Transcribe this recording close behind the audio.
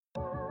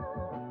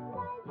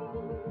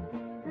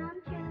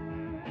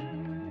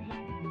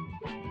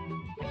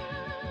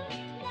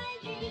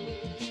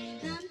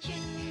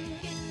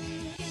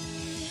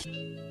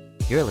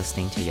You're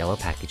listening to Yellow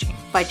Packaging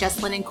by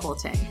Jocelyn and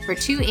Colton. We're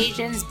two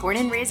Asians born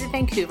and raised in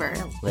Vancouver,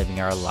 living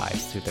our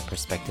lives through the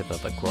perspective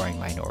of a growing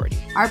minority.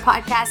 Our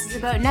podcast is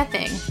about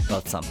nothing,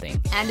 about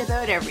something, and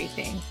about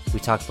everything.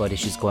 We talk about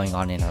issues going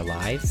on in our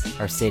lives,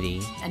 our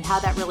city, and how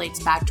that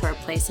relates back to our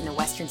place in a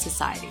Western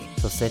society.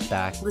 So sit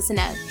back, listen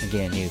up, and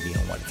get a new view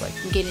on what it's like.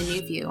 And get a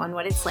new view on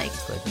what it's like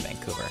to live in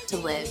Vancouver. To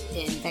live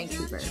in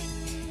Vancouver.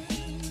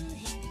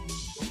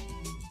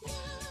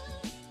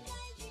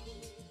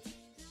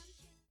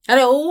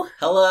 Hello.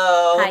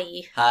 Hello.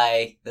 Hi.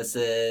 Hi. This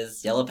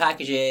is Yellow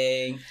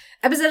Packaging.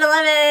 Episode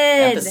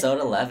 11. Episode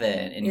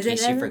 11. In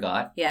case you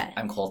forgot. Yeah.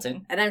 I'm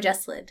Colton. And I'm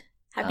Jocelyn.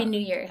 Happy New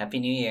Year. Happy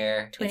New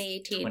Year.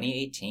 2018.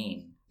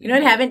 2018. You know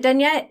what I haven't done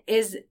yet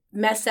is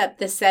mess up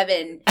the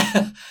 7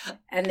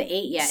 and the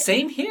 8 yet.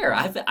 Same here.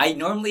 I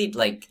normally,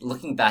 like,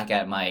 looking back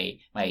at my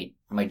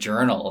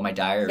journal, my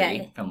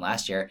diary from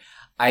last year,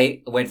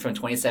 I went from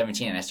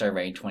 2017 and I started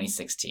writing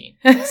 2016.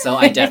 So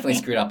I definitely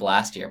screwed up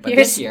last year. But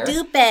this year,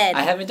 stupid.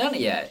 I haven't done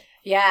it yet.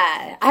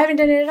 Yeah, I haven't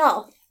done it at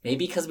all.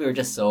 Maybe because we were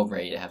just so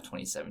ready to have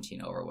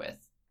 2017 over with.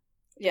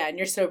 Yeah, and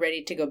you're so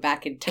ready to go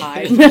back in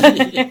time.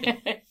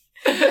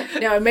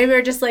 No, maybe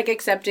we're just like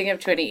accepting of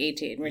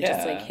 2018. We're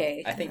just like,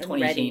 hey, I think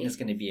 2018 is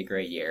going to be a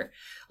great year.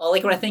 Well,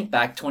 like when I think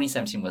back,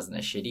 2017 wasn't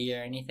a shitty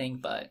year or anything,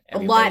 but a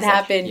lot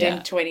happened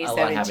in 2017. A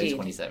lot happened in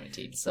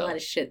 2017. So a lot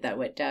of shit that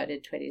went down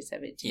in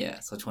 2017. Yeah,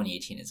 so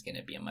 2018 is going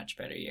to be a much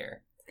better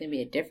year. It's going to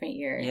be a different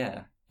year.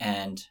 Yeah,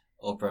 and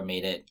Oprah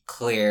made it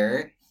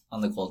clear on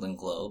the Golden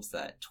Globes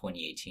that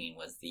 2018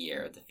 was the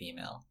year of the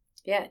female.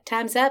 Yeah,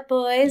 time's up,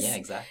 boys. Yeah,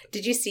 exactly.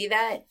 Did you see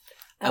that?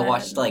 I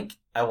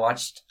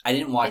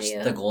didn't watch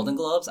the Golden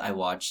Globes. I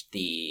watched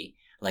the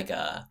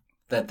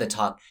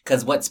talk,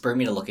 because what spurred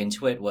me to look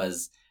into it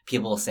was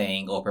people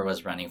saying Oprah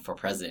was running for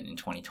president in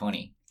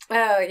 2020.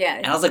 Oh, yeah.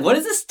 And I was like, what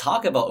is this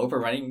talk about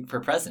Oprah running for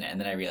president?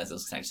 And then I realized it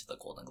was connected to the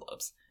Golden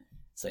Globes.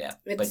 So yeah.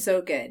 It's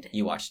so good.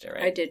 You watched it,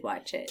 right? I did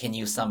watch it. Can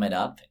you sum it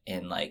up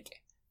in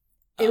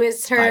it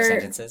was her 5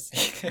 sentences?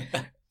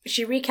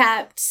 She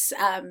recapped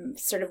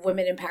sort of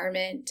women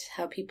empowerment,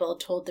 how people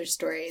told their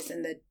stories,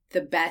 and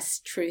the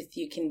best truth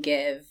you can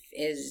give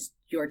is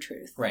your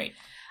truth. Right.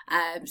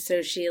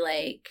 So she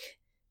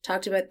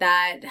talked about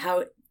that,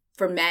 how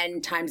for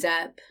men, time's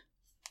up.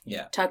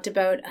 Yeah. Talked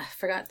about, I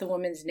forgot the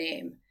woman's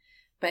name,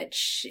 but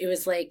it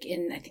was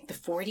in, I think, the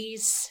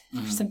 40s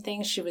or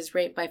something. She was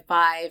raped by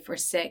 5 or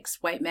 6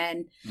 white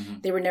men. Mm-hmm.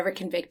 They were never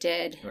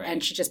convicted,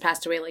 and she just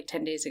passed away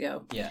 10 days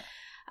ago. Yeah.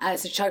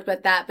 So she talked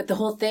about that, but the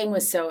whole thing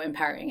was so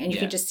empowering. And you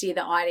could just see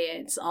the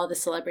audience, all the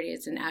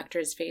celebrities and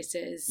actors'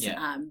 faces,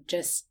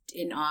 just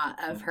in awe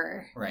of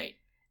her. Right.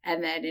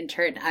 And then in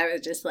turn, I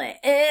was just like,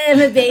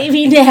 I'm a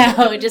baby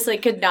now. Just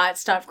could not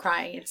stop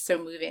crying. It's so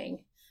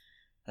moving.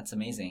 That's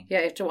amazing. Yeah,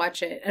 you have to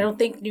watch it. I don't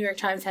think New York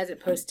Times has it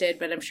posted,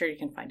 but I'm sure you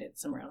can find it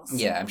somewhere else.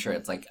 Yeah, I'm sure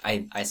it's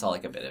I saw a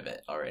bit of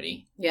it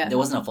already. Yeah. There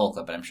wasn't a full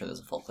clip, but I'm sure there's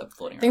a full clip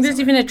floating around. I think there's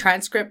even a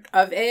transcript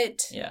of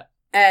it. Yeah.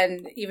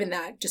 And even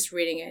that, just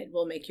reading it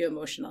will make you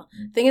emotional.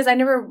 Mm-hmm. Thing is, I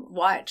never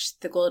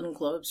watched the Golden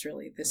Globes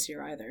really this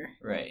year either.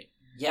 Right.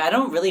 Yeah, I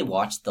don't really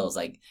watch those,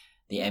 the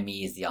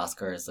Emmys, the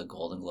Oscars, the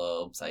Golden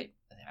Globes. I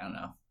don't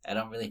know. I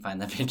don't really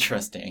find them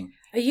interesting.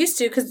 I used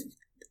to, because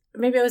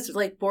maybe I was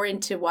more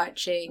into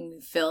watching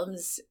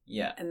films.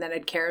 Yeah. And then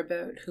I'd care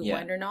about who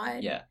won or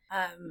not. Yeah.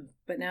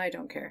 But now I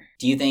don't care.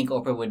 Do you think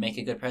Oprah would make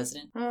a good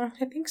president? I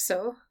think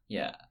so.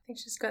 Yeah. I think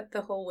she's got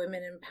the whole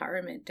women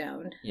empowerment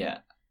down. Yeah.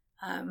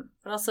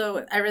 But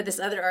also, I read this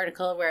other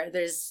article where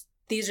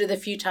these are the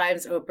few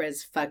times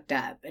Oprah's fucked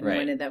up. And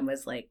one of them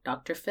was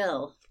Dr.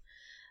 Phil.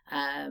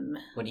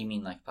 What do you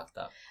mean fucked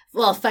up?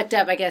 Well, fucked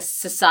up, I guess,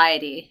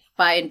 society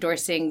by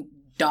endorsing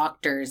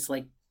doctors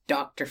like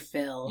Dr.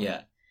 Phil.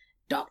 Yeah.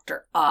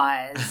 Dr.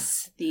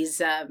 Oz.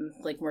 These,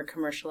 more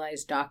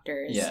commercialized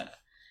doctors. Yeah.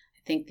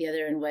 I think the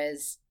other one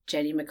was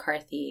Jenny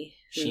McCarthy.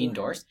 She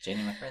endorsed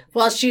Jenny McCarthy?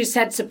 Well, she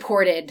had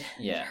supported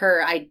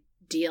her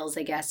ideals,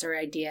 I guess, or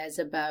ideas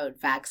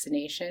about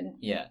vaccination.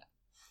 Yeah.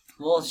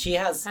 Well, she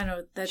has... I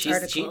know, that's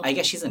article. I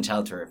guess she's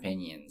entitled to her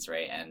opinions,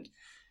 right? And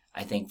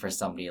I think for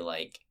somebody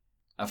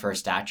of her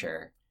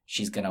stature,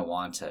 she's going to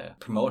want to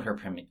promote her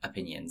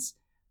opinions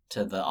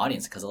to the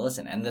audience because they'll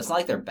listen. And it's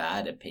not they're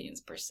bad opinions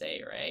per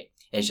se, right?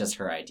 It's just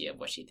her idea of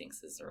what she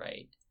thinks is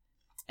right.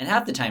 And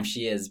half the time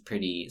she is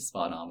pretty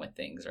spot on with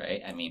things,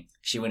 right? I mean,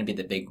 she wouldn't be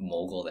the big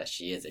mogul that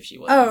she is if she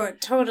wasn't. Oh,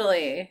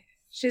 totally.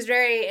 She's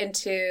very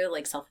into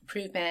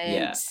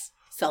self-improvement,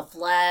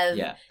 self-love.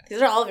 Yeah.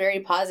 These are all very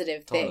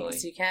positive totally.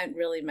 things. You can't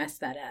really mess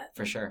that up.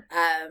 For sure.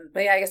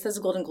 But yeah, I guess those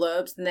are Golden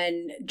Globes. And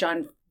then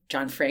John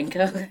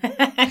Franco.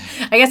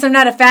 I guess I'm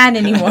not a fan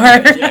anymore.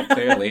 Yeah,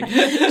 clearly.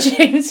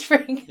 James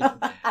Franco.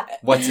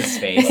 What's his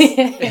face?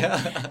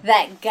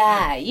 That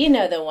guy. You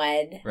know the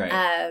one.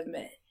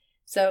 Right.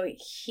 So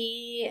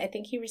I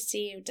think he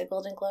received a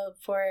Golden Globe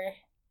for...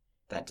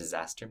 That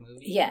disaster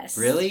movie? Yes.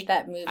 Really?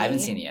 That movie. I haven't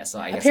seen it yet, so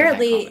I guess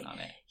apparently, I can't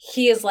comment on it.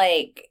 He is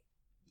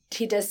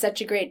he does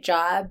such a great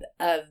job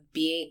of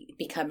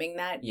becoming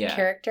that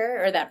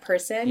character or that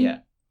person. Yeah.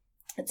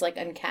 It's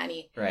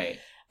uncanny. Right.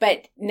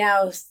 But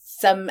now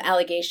some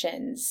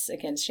allegations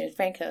against James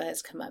Franco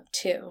has come up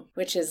too,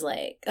 which is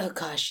like, oh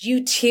gosh,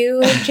 you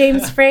too,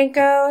 James Franco?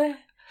 I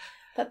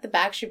thought the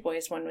Backstreet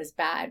Boys one was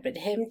bad, but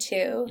him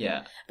too.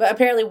 Yeah. But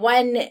apparently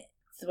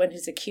the one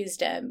who's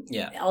accused him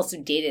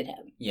also dated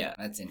him. Yeah,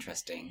 that's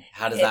interesting.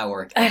 How does that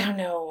work? I don't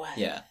know.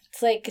 Yeah.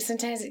 It's like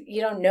sometimes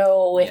you don't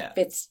know if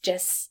it's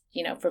just,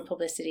 for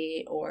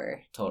publicity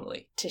or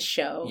totally to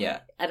show. Yeah.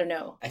 I don't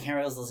know. I can't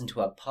remember if I was listening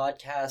to a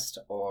podcast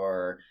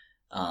or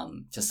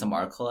just some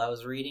article I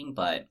was reading,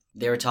 but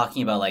they were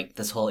talking about like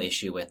this whole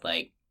issue with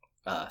like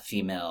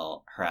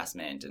female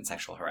harassment and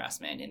sexual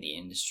harassment in the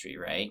industry,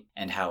 right?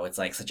 And how it's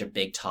like such a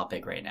big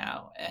topic right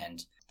now.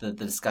 And the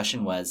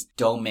discussion was,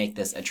 don't make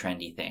this a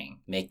trendy thing.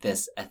 Make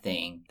this a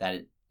thing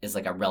that is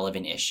like a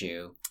relevant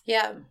issue.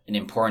 Yeah. An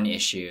important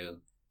issue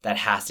that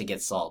has to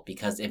get solved.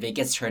 Because if it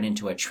gets turned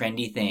into a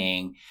trendy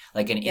thing,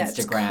 like an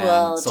Instagram,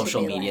 cool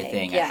social media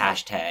thing, a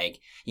hashtag,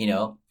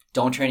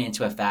 don't turn it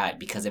into a fad.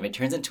 Because if it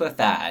turns into a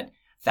fad,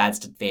 fads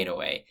to fade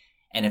away.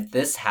 And if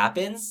this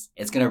happens,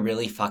 it's going to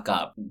really fuck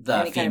up the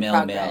any female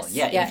kind of male.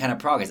 Yeah, any kind of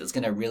progress. It's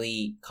going to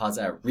really cause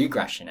a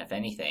regression, if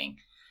anything.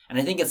 And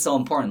I think it's so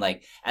important,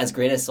 like, as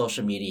great as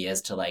social media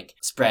is to, like,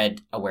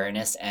 spread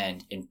awareness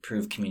and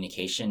improve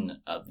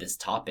communication of this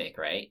topic,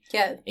 right?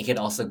 Yeah. It could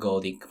also go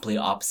the complete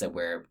opposite,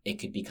 where it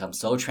could become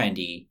so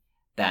trendy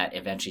that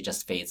eventually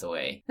just fades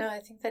away. No, I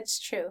think that's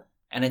true.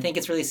 And I think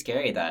it's really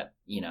scary that,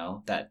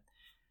 that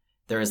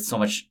there is so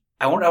much,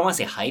 I want to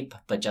say hype,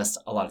 but just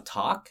a lot of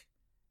talk.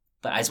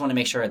 But I just want to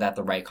make sure that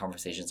the right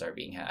conversations are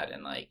being had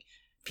and, like,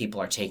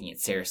 people are taking it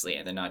seriously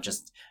and they're not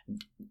just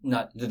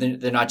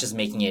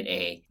making it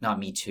a not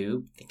Me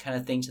Too kind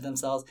of thing to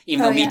themselves,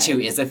 even though Me Too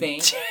is a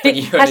thing.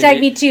 Hashtag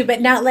Me Too, but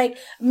not like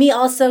me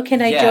also.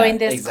 Can I join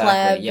this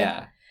club?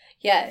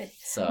 Yeah.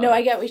 So no,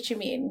 I get what you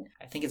mean.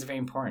 I think it's very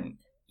important,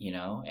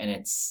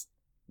 and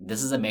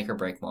this is a make or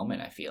break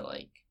moment. I feel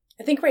like.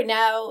 I think right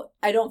now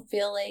I don't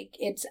feel like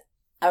it's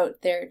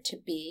out there to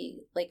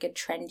be like a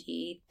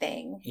trendy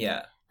thing.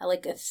 Yeah.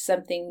 Like it's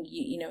something,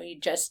 you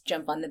just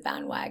jump on the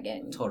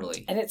bandwagon.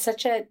 Totally. And it's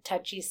such a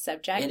touchy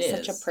subject. It is.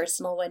 Such a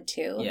personal one,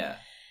 too. Yeah.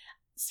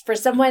 For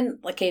someone,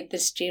 like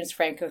this James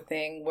Franco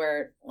thing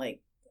where,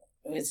 like,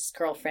 his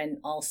girlfriend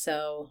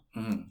also.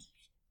 Mm-hmm.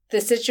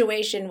 The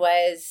situation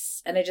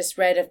was, and I just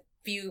read a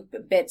few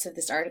bits of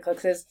this article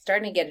because it's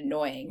starting to get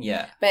annoying.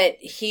 Yeah. But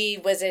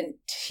he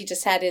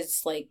just had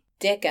his, like,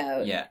 dick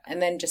out. Yeah. And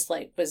then just,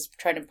 like, was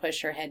trying to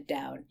push her head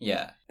down.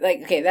 Yeah.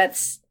 Like, okay,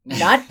 that's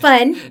not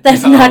fun.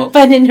 That's not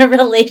fun in a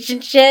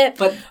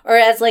relationship or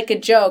as like a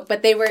joke,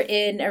 but they were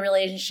in a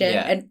relationship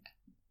and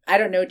I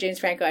don't know James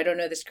Franco, I don't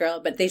know this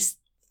girl, but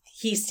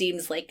he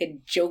seems like a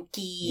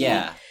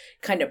jokey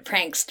kind of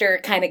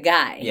prankster kind of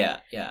guy.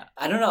 Yeah.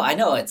 I don't know. I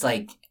know it's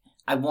like,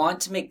 I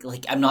want to make,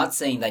 like, I'm not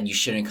saying that you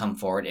shouldn't come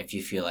forward if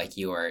you feel like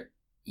you are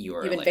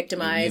even like,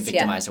 victimized. You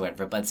victimized or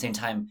whatever. But at the same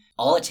time,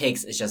 all it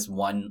takes is just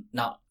one,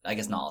 not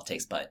all it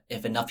takes, but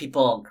if enough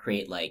people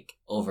create like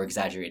over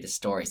exaggerated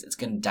stories, it's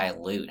going to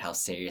dilute how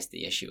serious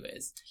the issue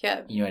is.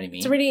 Yeah. You know what I mean?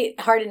 It's already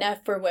hard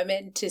enough for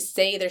women to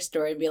say their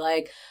story and be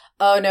like,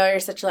 oh no, you're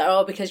such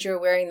a, because you're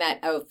wearing that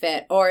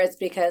outfit, or it's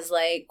because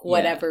like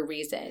whatever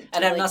reason.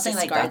 And I'm not saying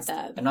like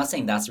I'm not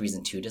saying that's the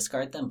reason to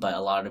discard them, but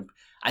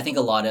I think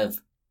a lot of,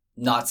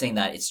 not saying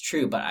that it's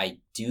true, but I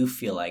do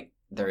feel like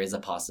there is a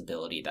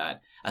possibility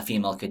that a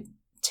female could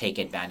take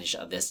advantage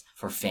of this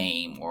for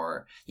fame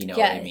or, what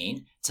I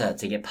mean? To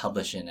get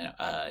published in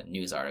a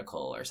news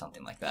article or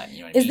something like that. You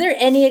know what I mean? Is there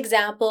any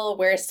example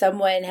where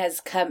someone has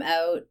come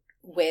out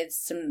with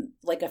some,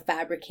 like a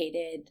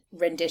fabricated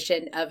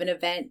rendition of an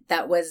event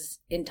that was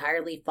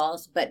entirely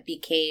false but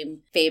became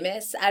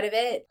famous out of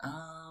it?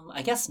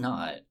 I guess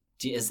not.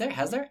 Has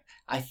there?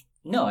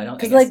 No, I don't.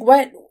 Because like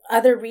what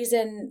other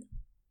reason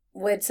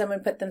would someone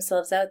put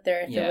themselves out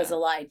there if it was a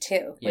lie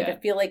too? Like I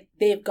feel like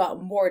they've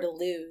got more to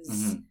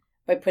lose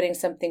by putting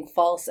something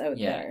false out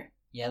there.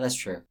 Yeah, that's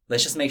true.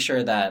 Let's just make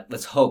sure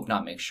let's hope,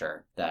 not make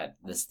sure, that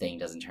this thing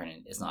doesn't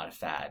it's not a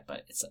fad,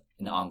 but it's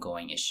an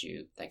ongoing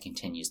issue that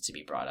continues to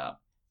be brought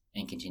up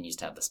and continues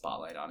to have the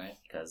spotlight on it.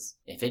 Because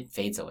if it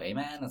fades away,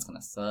 man, that's going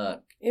to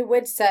suck. It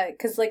would suck.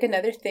 Because like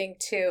another thing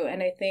too,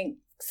 and I think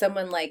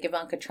someone like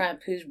Ivanka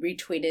Trump, who's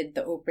retweeted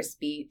the Oprah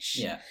speech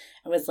and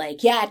was like,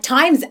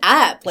 time's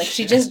up. Like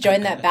she just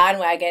joined that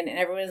bandwagon and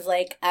everyone's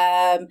like,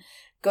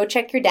 go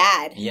check your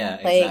dad. Yeah,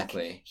 like,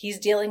 exactly. He's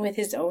dealing with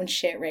his own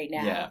shit right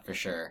now. Yeah, for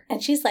sure.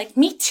 And she's like,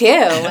 me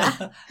too.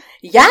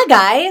 Yeah,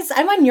 guys,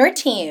 I'm on your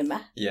team.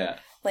 Yeah.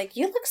 Like,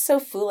 you look so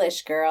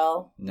foolish,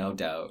 girl. No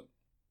doubt.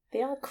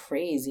 They all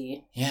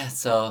crazy. Yeah,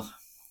 so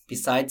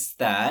besides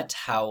that,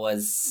 how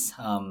was...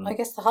 I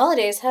guess the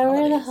holidays. How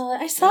were the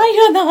holidays? I saw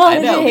you on the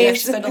holidays. I know, we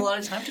actually spent a lot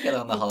of time together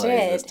on the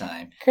holidays this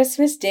time.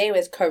 Christmas Day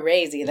was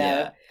crazy, though.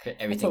 Yeah,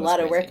 everything was a lot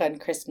of work on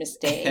Christmas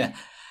Day. Yeah.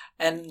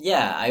 And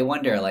I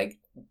wonder, like,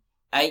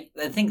 I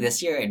think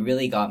this year it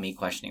really got me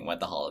questioning what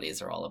the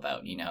holidays are all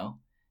about,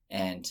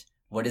 and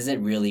what does it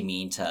really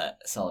mean to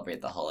celebrate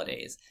the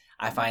holidays?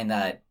 I find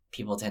that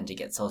people tend to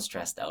get so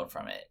stressed out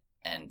from it,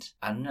 and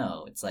I don't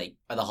know, it's like,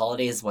 are the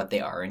holidays what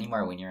they are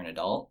anymore when you're an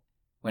adult?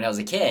 when I was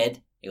a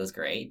kid, it was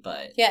great,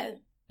 but Yeah.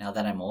 now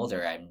that I'm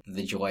older,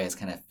 the joy has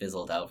kind of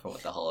fizzled out for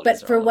what the holidays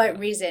But are for all what about.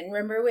 reason?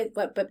 Remember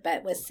what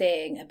Babette was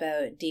saying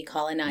about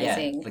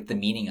decolonizing? Yeah, like the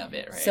meaning of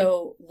it, right?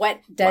 So what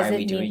does Why are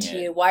we it doing mean to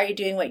it? you? Why are you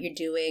doing what you're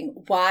doing?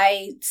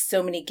 Why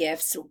so many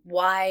gifts?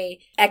 Why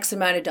X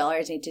amount of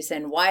dollars need to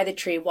send? Why the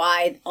tree?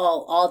 Why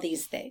all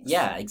these things?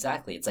 Yeah,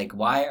 exactly. It's like,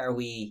 why are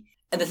we...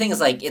 And the thing is,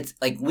 like, it's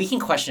like, we can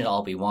question it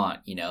all we want,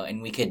 you know,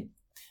 and we could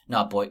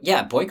not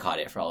boycott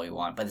it for all we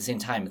want, but at the same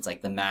time, it's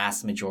like the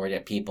mass majority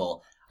of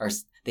people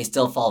they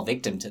still fall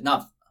victim to,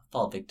 not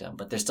fall victim,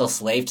 but they're still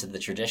slave to the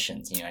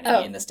traditions, you know what I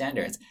mean, and the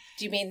standards.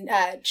 Do you mean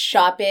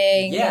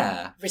shopping?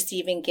 Yeah.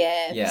 Receiving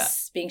gifts? Yeah.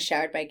 Being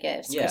showered by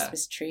gifts? Yeah.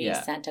 Christmas trees?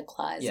 Yeah. Santa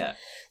Claus? Yeah.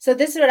 So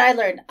this is what I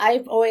learned.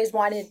 I've always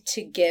wanted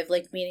to give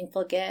like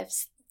meaningful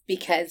gifts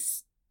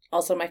because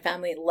also my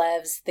family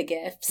loves the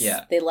gifts.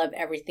 Yeah. They love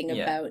everything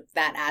Yeah. about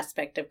that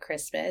aspect of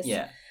Christmas.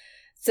 Yeah.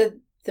 So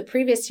the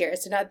previous year,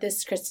 so not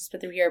this Christmas, but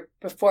the year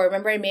before,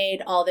 remember I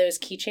made all those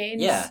keychains?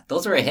 Yeah.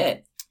 Those were a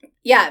hit.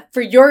 Yeah,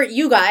 for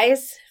you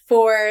guys,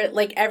 for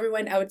like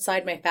everyone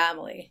outside my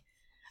family.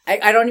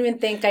 I don't even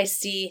think I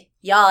see,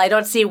 y'all, I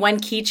don't see one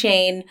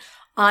keychain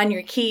on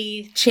your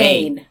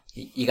keychain.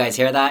 Hey, you guys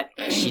hear that?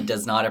 She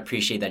does not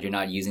appreciate that you're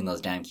not using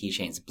those damn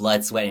keychains.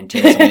 Blood, sweat, and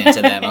tears went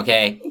into them,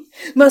 okay?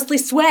 Mostly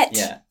sweat.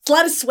 Yeah. It's a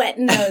lot of sweat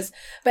in those.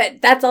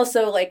 But that's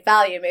also like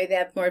value. Maybe they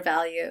have more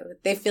value.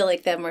 They feel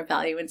like they have more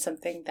value in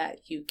something that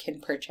you can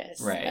purchase.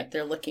 Right. That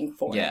they're looking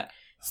for. Yeah.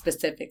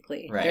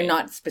 Specifically. Right. They're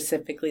not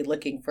specifically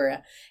looking for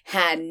a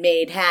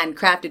handmade,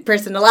 handcrafted,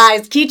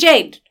 personalized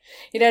keychain.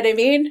 You know what I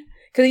mean?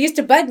 Because it used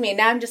to bug me.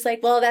 Now I'm just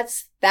like, well,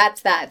 that's that.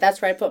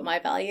 That's where I put my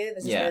value.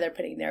 This is Yeah. where they're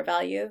putting their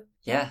value.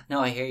 Yeah. No,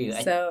 I hear you.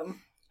 So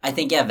I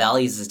think, yeah,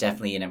 values is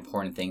definitely an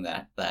important thing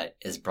that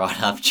is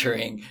brought up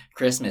during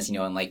Christmas, you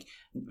know, and like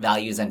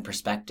values and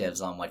perspectives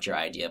on what your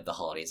idea of the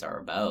holidays are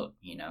about,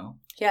 you know?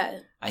 yeah.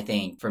 I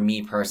think for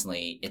me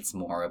personally, it's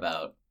more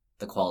about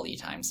the quality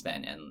time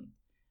spent and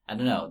I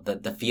don't know,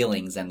 the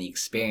feelings and the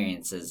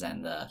experiences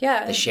and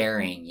the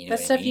sharing, you know.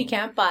 That's stuff you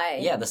can't buy.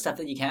 Yeah, the stuff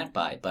that you can't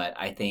buy. But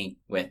I think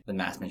with the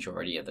mass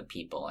majority of the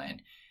people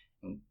and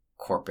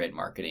corporate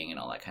marketing and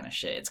all that kind of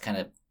shit, it's kind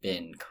of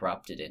been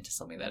corrupted into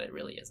something that it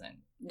really isn't.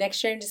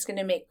 Next year I'm just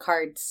gonna make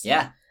cards.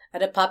 Yeah.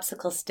 Out of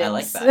popsicle sticks. I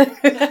like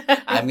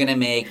that. I'm going to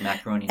make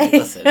macaroni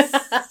necklaces.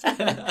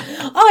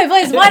 Oh, I've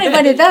always wanted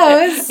one of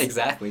those.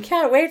 Exactly.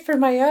 Can't wait for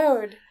my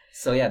own.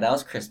 So yeah, that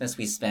was Christmas.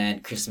 We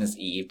spent Christmas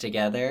Eve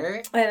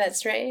together. Oh,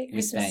 that's right.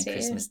 We spent Eve.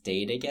 Christmas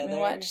Day together. We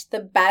watched the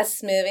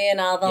best movie in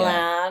all the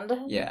land.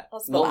 Yeah.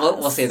 What's the We'll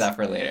last? save that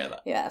for later, though.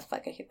 Yeah,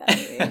 fuck, I hate that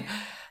movie.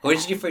 What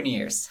did you do for New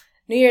Year's?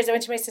 New Year's, I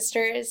went to my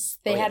sister's.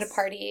 They had a yes.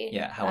 party.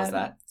 Yeah, how was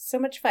that? So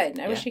much fun.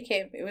 I Yeah. wish you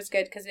came. It was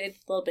good because we had a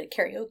little bit of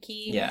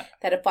karaoke. Yeah.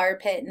 They had a fire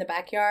pit in the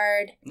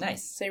backyard.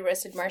 Nice. So we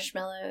roasted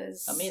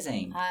marshmallows.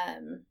 Amazing.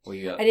 Were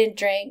you? I didn't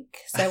drink,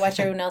 so I watched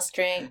everyone else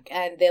drink,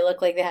 and they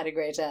looked like they had a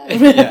great time.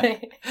 Yeah.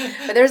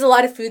 But there was a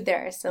lot of food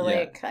there, so Yeah.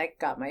 like I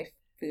got my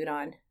food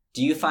on.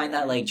 Do you find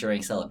that like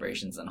during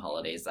celebrations and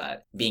holidays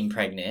that being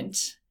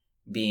pregnant,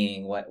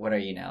 being what are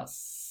you now?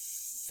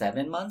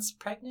 7 months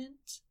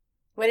pregnant?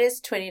 What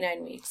is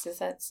 29 weeks? Is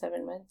that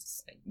 7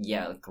 months?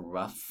 Yeah, like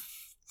rough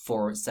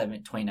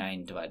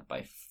 29 divided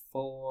by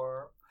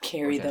 4.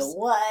 Carry Or the just-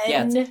 one.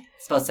 Yeah,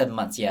 it's about 7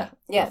 months. Yeah,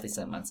 Yeah. roughly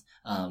 7 months.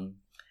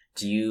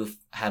 Do you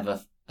have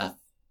a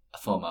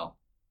FOMO?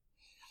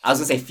 I was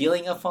gonna say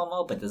feeling of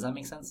FOMO, but does that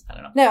make sense? I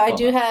don't know. No, I FOMO.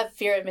 do have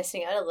fear of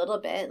missing out a little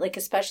bit. Like,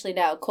 especially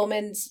now,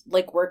 Coleman's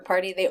like work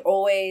party, they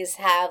always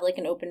have like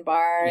an open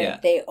bar. Yeah.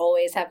 They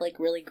always have like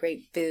really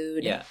great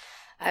food. Yeah,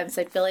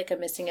 So I feel like I'm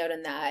missing out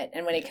on that.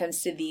 And when it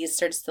comes to these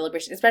sorts of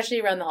celebrations, especially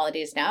around the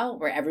holidays now,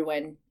 where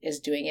everyone is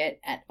doing it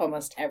at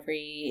almost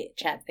every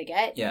chat they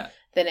get, yeah,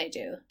 then I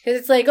do. Because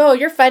it's like, oh,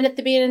 you're fun at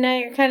the beginning of the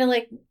night. You're kind of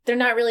like, they're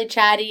not really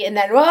chatty. And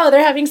then, whoa,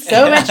 they're having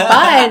so much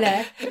fun.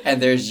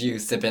 And there's you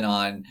sipping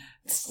on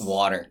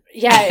water.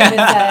 Yeah,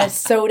 it was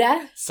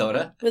soda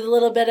Soda? with a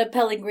little bit of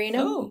Pellegrino.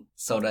 Oh,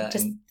 soda.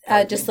 Just,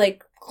 and just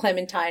like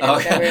Clementine or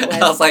whatever it was.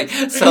 I was like,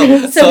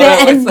 soda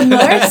and with-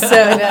 more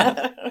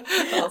soda.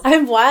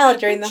 I'm wild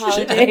during the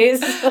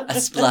holidays. A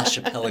splash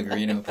of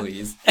Pellegrino,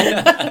 please.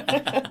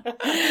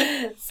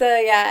 So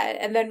yeah,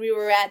 and then we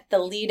were at the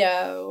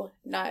Lido,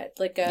 not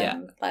like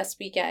last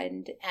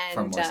weekend,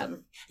 For and more so.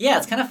 Yeah,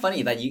 it's kind of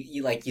funny that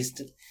you like you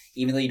still,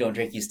 even though you don't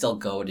drink, you still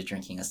go to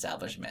drinking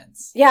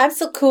establishments. yeah, I'm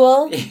still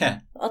cool. Yeah,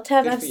 I'll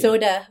have Good for you.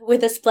 soda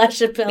with a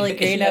splash of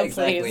Pellegrino, Yeah,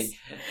 exactly. please.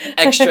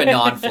 Extra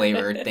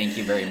non-flavored. Thank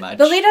you very much.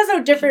 The Lido's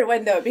a different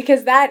one though,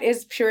 because that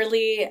is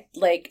purely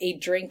like a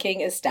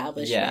drinking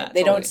establishment. Yeah,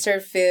 They totally. don't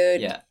serve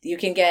food. Yeah. You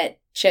can get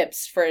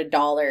chips for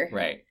 $1.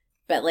 Right.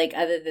 But like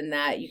other than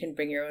that, you can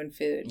bring your own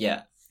food.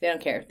 Yeah. They don't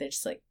care. They're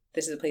just like,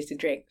 this is a place to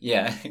drink.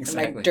 Yeah. On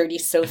Exactly. my dirty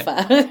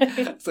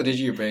sofa. So did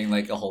you bring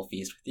like a whole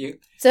feast with you?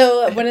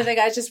 So one of the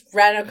guys just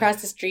ran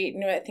across the street,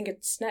 and I think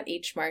it's not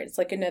H Mart. It's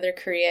like another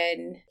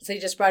Korean. So he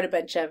just brought a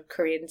bunch of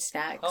Korean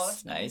snacks. Oh,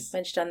 that's nice.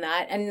 Munched on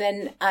that. And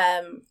then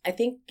I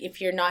think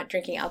if you're not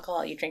drinking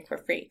alcohol, you drink for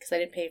free because I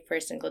didn't pay for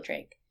a single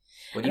drink.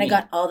 What do And you I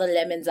mean? got all the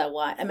lemons I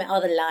want. I mean,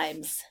 all the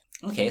limes.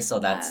 Okay, so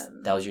that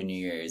was your New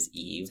Year's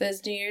Eve. So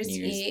it's New Year's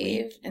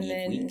Eve, and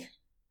then week.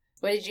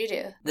 What did you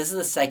do? This is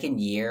the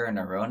second year in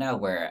a row now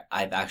where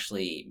I've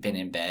actually been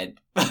in bed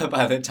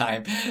by the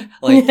time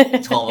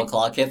like 12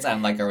 o'clock hits.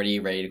 I'm like already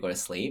ready to go to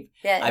sleep.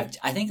 Yeah.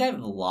 I think I've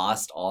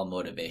lost all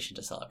motivation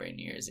to celebrate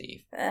New Year's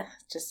Eve.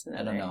 Just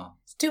another. I don't know.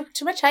 It's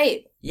too much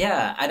hype.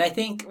 Yeah, and I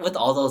think with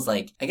all those,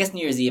 like, I guess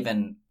New Year's Eve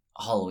and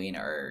Halloween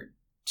are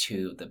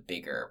two of the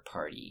bigger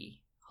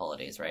party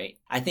holidays, right?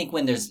 I think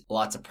when there's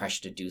lots of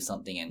pressure to do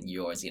something and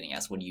you're always getting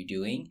asked, what are you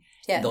doing?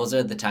 Yeah. Those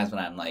are the times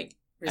when I'm like,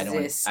 I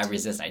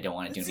resist. I don't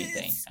want to do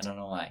anything. I don't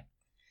know why.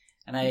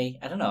 And I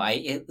don't know.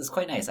 It was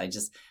quite nice.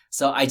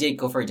 So I did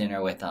go for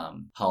dinner with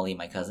Holly,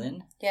 my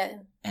cousin. Yeah.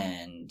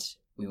 And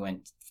we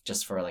went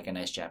just for like a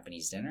nice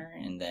Japanese dinner,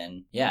 and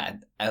then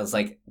I was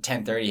like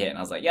 10:30 hit, and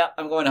I was like,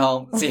 I'm going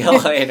home. See you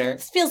later.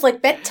 This feels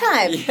like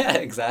bedtime. Yeah,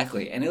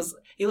 exactly. And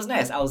it was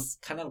nice. I was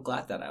kind of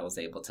glad that I was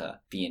able to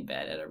be in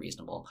bed at a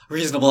reasonable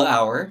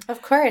hour.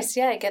 Of course,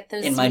 yeah, I get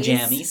those in my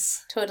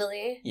jammies.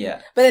 Totally.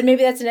 Yeah. But then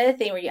maybe that's another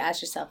thing where you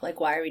ask yourself,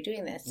 like, why are we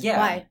doing this? Yeah.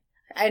 Why?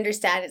 I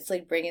understand it's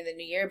like bringing the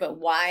new year, but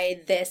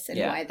why this and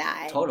why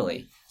that?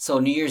 Totally. So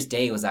New Year's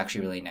Day was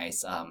actually really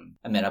nice. I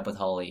met up with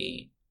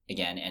Holly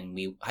again, and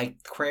we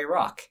hiked Quarry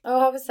Rock. Oh,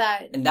 how was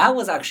that? And that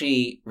was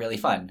actually really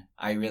fun.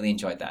 I really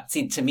enjoyed that.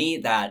 See, to me,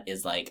 that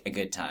is like a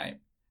good time.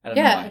 I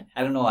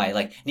don't know why.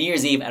 Like, New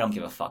Year's Eve, I don't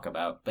give a fuck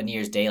about. But New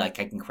Year's Day, like,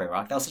 hiking Quarry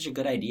Rock, that was such a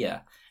good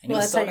idea. And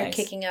that's how you're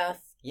kicking off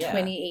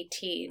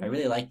 2018. I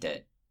really liked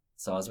it.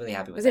 So I was really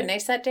happy with it. Was it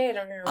nice that day? I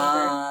don't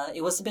remember.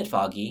 It was a bit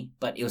foggy,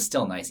 but it was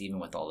still nice even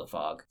with all the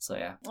fog. So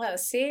yeah. Oh,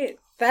 see?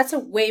 That's a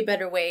way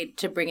better way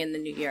to bring in the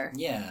new year.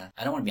 Yeah.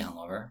 I don't want to be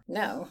hungover.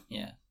 No.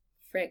 Yeah.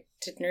 Frick,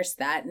 to nurse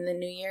that in the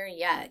new year?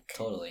 Yuck.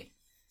 Totally.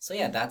 So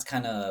yeah, that's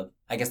kind of,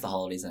 I guess, the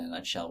holidays in a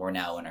nutshell. We're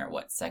now in our,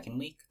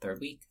 third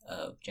week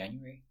of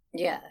January?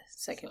 Yeah,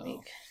 second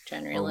week.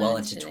 January 11th. We're well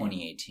into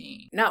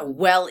 2018. Not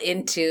well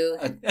into.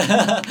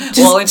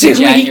 Well into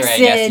January, I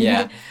guess,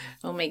 yeah.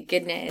 Oh my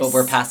goodness. But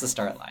we're past the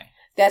start line.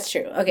 That's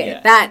true. Okay,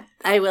 that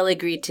I will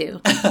agree to.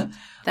 I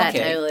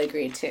will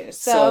agree to.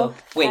 So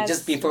wait,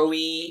 just before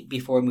we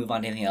move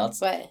on to anything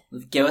else, what?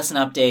 Give us an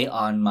update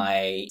on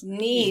my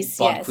niece,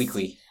 Bon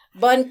Qui.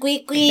 Bon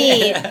Qui.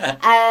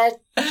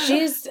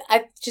 She's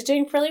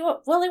doing really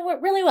well. Really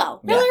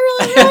well.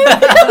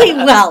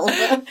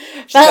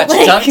 She's got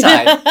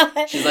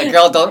tongue-tied. She's like,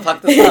 girl, don't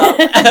fuck this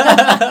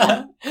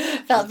up.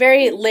 Felt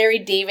very Larry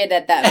David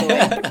at that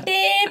moment.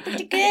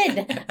 Pretty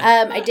good.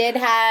 I did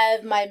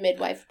have my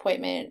midwife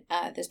appointment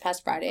this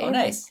past Friday. Oh,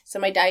 nice. So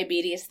my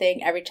diabetes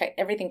thing,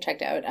 everything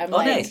checked out. I'm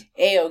nice.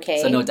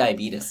 A-okay. So no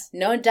diabetes.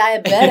 No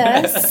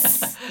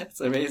diabetes. It's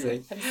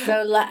amazing.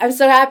 I'm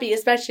so happy,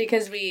 especially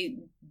because we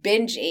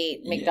binge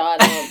ate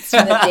McDonald's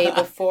the day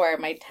before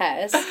my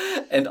test.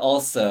 And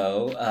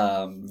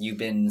also, you've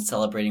been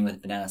celebrating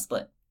with Banana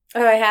Split.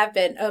 Oh, I have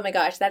been. Oh my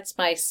gosh, that's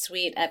my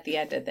sweet at the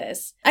end of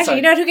this. Actually,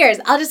 you know what? Who cares?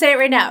 I'll just say it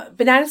right now.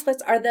 Banana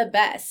Splits are the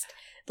best.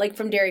 Like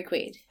from Dairy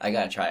Queen. I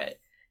gotta try it.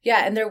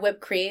 Yeah, and their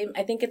whipped cream.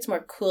 I think it's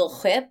more Cool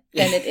Whip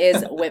than it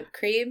is whipped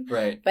cream.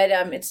 Right. But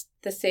it's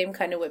the same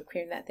kind of whipped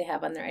cream that they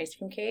have on their ice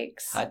cream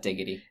cakes. Hot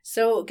diggity.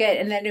 So good.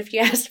 And then if you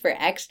ask for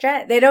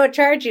extra, they don't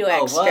charge you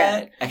extra. Oh,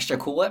 what? Extra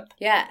Cool Whip?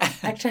 Yeah,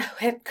 extra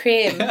whipped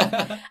cream.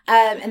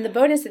 And the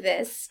bonus of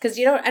this, because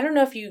I don't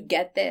know if you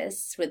get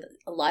this with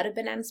a lot of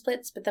banana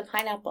splits, but the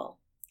pineapple.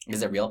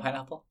 Is it real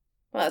pineapple?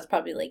 Well, it's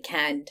probably like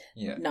canned,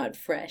 not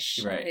fresh.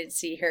 Right. I didn't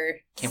see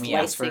her we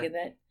ask for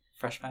that.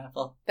 Fresh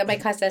pineapple? That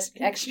might cost us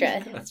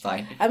extra. That's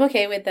fine. I'm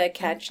okay with the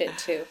canned shit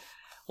too.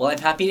 Well, I'm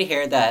happy to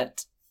hear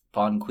that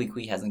Bon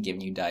Qui hasn't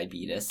given you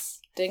diabetes.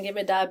 Didn't give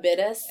me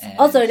diabetes.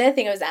 Also, another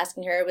thing I was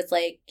asking her was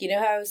like, you know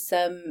how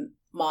some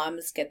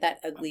moms get that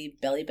ugly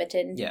belly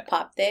button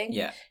pop thing?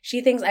 Yeah. She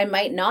thinks I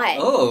might not.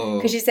 Oh.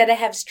 Because she said I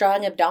have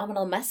strong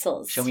abdominal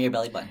muscles. Show me your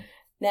belly button.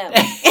 No.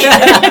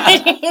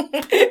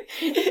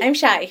 I'm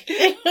shy.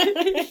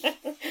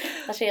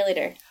 I'll show you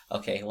later.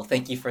 Okay, well,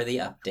 thank you for the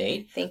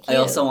update. Thank you. I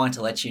also want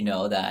to let you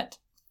know that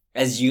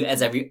as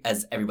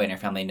everybody in our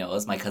family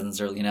knows, my cousin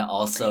Zerlina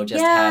also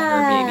just had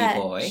her baby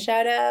boy.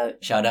 Shout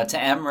out to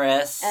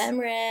Emrys.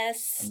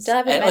 Still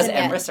haven't met him yet. Was it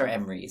Emrys or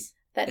Emrys?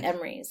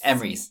 Emrys.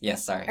 Emrys,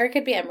 yes, sorry. Or it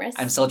could be Emrys.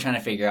 I'm still trying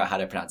to figure out how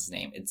to pronounce his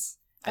name.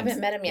 I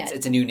haven't met him yet.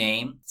 It's a new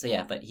name. So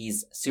yeah, but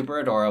he's super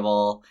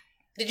adorable.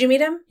 Did you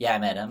meet him? Yeah, I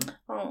met him.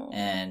 Oh.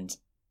 And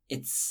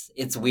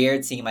it's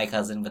weird seeing my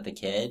cousin with a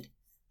kid,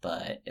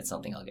 but it's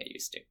something I'll get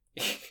used to.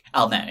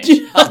 I'll manage.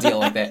 I'll deal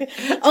with it.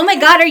 Oh my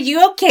God, are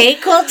you okay,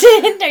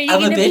 Colton?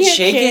 I'm a bit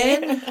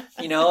shaken.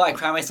 I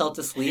cry myself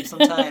to sleep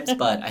sometimes,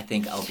 but I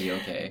think I'll be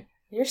okay.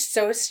 You're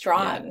so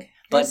strong.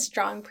 You're a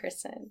strong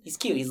person. He's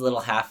cute. He's a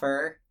little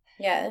halfer.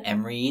 Yeah.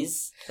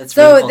 Emrys. That's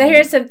so really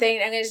here's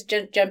something. I'm going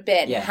to jump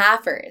in. Yeah.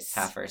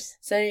 Halfers.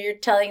 So you're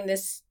telling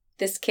this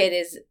kid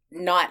is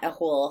not a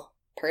whole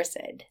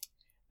person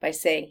by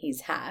saying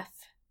he's half.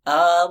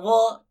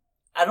 Well,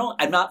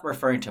 I'm not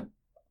referring to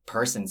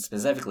person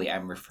specifically.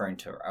 I'm referring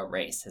to a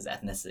race, his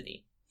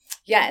ethnicity.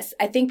 Yes,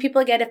 I think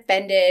people get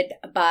offended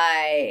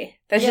by,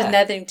 there's just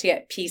nothing to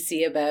get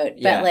PC about,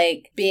 but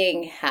like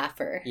being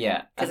halfer.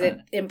 Yeah. Because it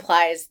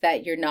implies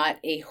that you're not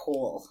a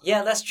whole.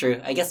 Yeah, that's true.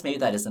 I guess maybe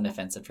that is an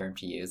offensive term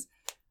to use.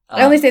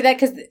 I only say that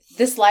because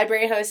this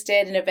library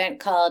hosted an event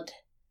called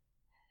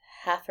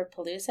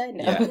Halferpalooza?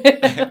 No.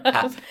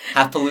 Yeah.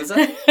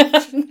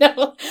 Halfpalooza?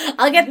 No.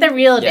 I'll get the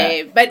real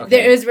name. But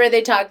it was where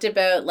they talked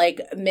about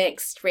like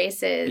mixed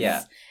races.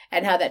 Yeah.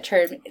 And how that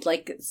term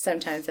like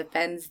sometimes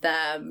offends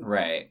them.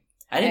 Right.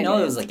 I didn't know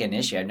it was like an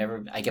issue.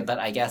 But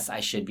I guess I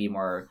should be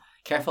more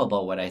careful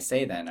about what I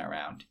say then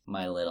around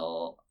my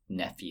little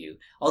nephew.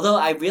 Although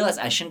I realize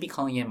I shouldn't be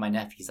calling him my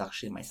nephew. He's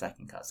actually my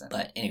second cousin.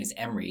 But anyways,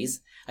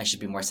 Emery's, I should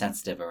be more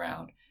sensitive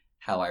around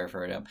how I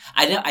refer to him.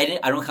 I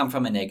don't come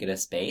from a negative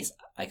space.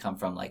 I come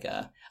from like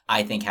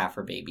I think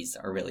halfer babies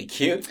are really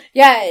cute.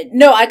 Yeah,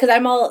 no, because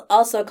I'm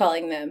also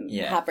calling them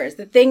hoppers.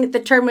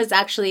 The term was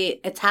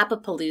actually, it's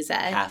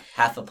Happapalooza.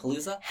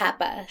 Halfapalooza?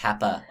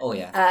 Happa. Oh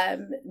yeah.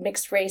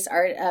 Mixed race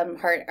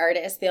heart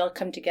artists. They all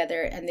come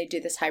together and they do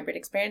this hybrid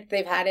experience.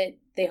 They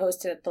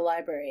hosted at the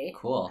library.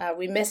 Cool.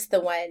 We missed the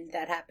one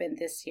that happened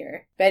this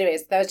year. But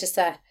anyways, that was just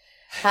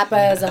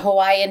Hapa is a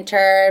Hawaiian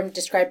term,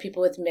 describe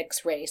people with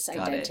mixed race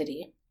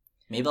identity.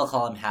 Maybe I'll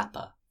call him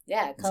Hapa.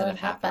 Yeah, call him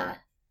Hapa.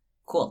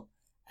 Cool.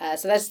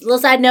 So that's a little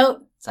side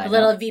note. A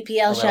little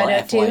VPL shout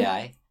out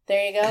FYI. Too.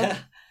 There you go.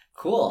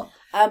 Cool.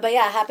 But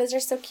yeah, Happas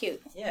are so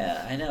cute.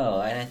 Yeah, I know.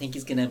 And I think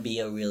he's going to be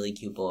a really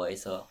cute boy.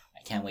 So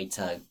I can't wait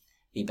to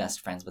be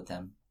best friends with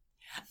him.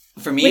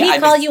 For me, Would he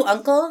call you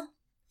uncle?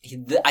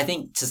 I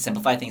think to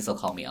simplify things, he'll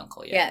call me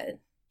uncle. Yeah.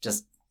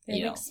 Just,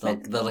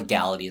 the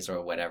legalities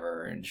or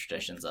whatever and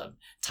traditions of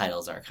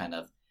titles are kind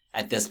of,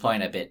 at this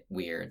point, a bit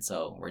weird.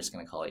 So we're just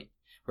going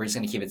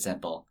to keep it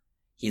simple.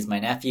 He's my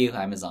nephew.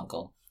 I'm his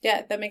uncle.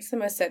 Yeah, that makes the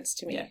most sense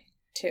to me,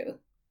 too.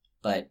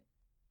 But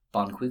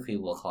Bon Quickly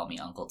will call me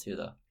uncle, too,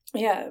 though.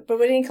 Yeah, but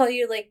wouldn't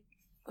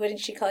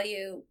she call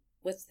you,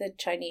 what's the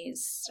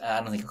Chinese? I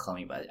don't think he'll call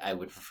me, but I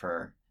would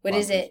prefer... What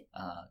is it?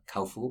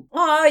 Kaofu.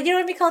 Oh, you don't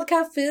want to be called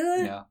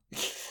Kaofu?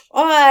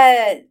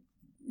 No.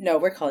 No,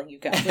 we're calling you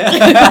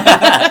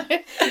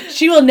Kaofu.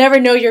 She will never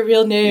know your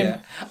real name.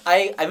 Yeah.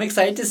 I'm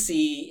excited to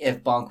see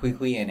if Bon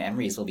Quickly and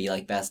Emery's will be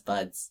like best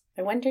buds.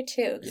 I wonder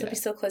too, because they'll be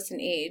so close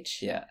in age.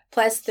 Yeah.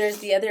 Plus,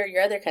 there's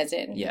your other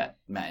cousin. Yeah,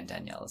 Matt and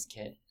Daniela's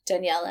kid.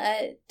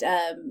 Daniela,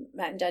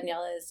 Matt and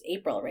Daniela is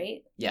April,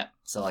 right? Yeah,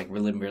 so like we're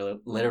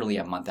literally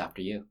a month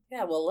after you.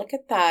 Yeah, well, look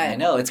at that. I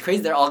know, it's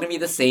crazy. They're all going to be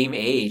the same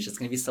age. It's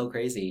going to be so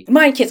crazy.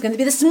 My kid's going to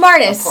be the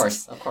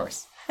smartest. Of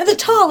course. And the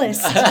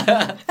tallest.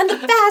 And the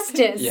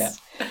fastest.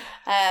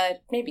 Yeah.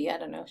 Maybe, I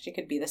don't know. She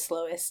could be the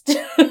slowest.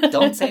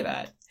 Don't say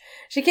that.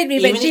 She could be,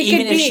 even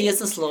if she is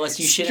the slowest,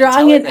 you shouldn't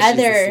tell her that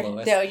she's the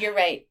slowest. No, you're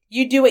right.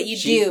 You do what you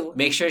do.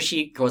 Make sure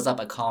she grows up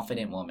a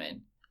confident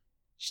woman.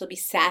 She'll be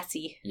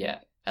sassy. Yeah,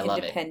 I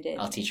love it.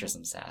 I'll teach her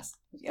some sass.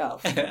 Oh,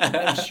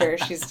 I'm sure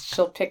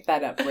she'll pick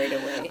that up right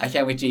away. I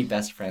can't wait to be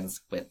best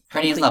friends with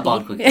her. Name's not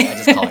Bon Quickly.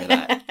 I just call her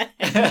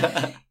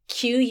that.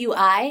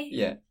 QUI?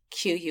 Yeah.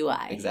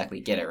 QUI.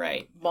 Exactly. Get it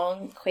right.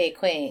 Bon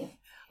Quickly.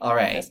 All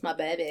right. That's my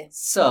baby.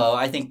 So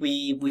I think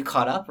we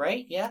caught up,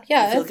 right? Yeah?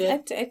 Yeah, I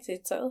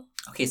think so.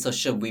 Okay, so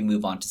should we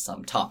move on to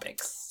some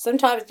topics? Some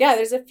topics, yeah.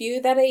 There's a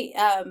few that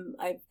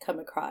I've come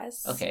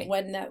across. Okay.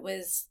 One that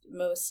was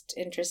most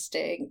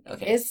interesting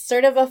is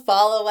sort of a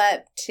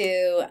follow-up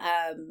to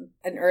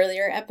an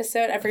earlier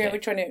episode. I forget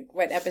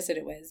what episode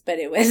it was, but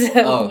it was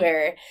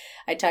where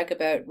I talk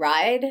about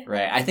Ride.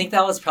 Right. I think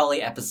that was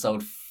probably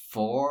episode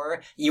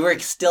 4. You were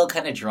still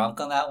kind of drunk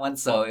on that one,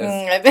 so it was...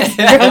 I've been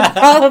drunk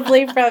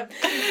probably from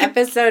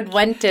episode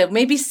 1 to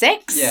maybe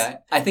 6. Yeah,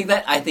 I think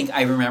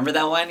I remember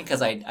that one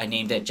because I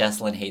named it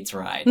Jesslyn Hates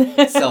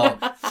Ride. So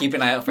keep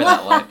an eye out for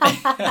that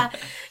one.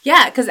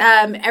 Yeah, because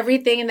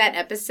everything in that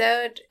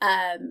episode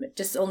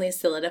just only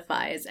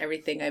solidifies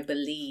everything I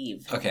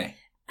believe. Okay.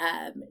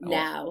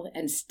 Now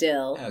and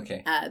still.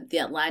 Okay. The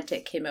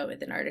Atlantic came out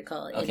with an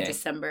article in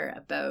December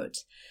about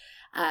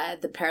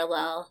the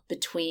parallel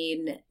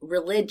between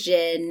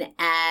religion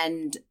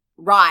and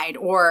Ride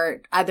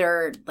or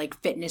other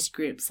like fitness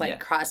groups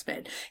like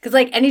CrossFit. Because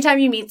like anytime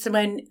you meet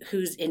someone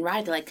who's in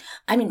Ride, they're like,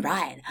 I'm in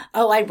Ride.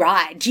 Oh, I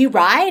ride. Do you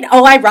ride?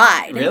 Oh, I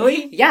ride.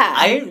 Really? Yeah.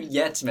 I have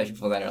yet to meet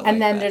people that are like that.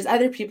 And then there's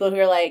other people who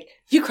are like,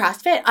 you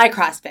CrossFit? I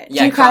CrossFit.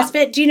 Do you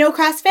CrossFit? Do you know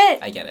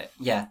CrossFit? I get it.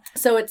 Yeah.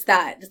 So it's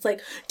that. It's like,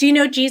 do you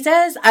know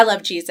Jesus? I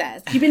love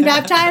Jesus. You've been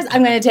baptized?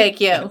 I'm going to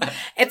take you.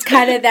 It's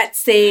kind of that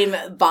same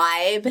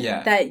vibe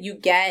that you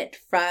get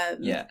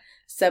from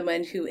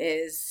someone who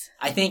is...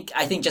 I think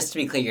just to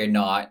be clear,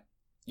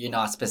 you're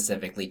not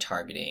specifically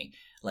targeting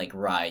like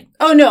Ride.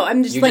 Oh no,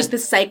 I'm just like the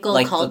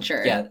cycle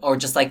culture. Or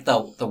just like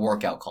the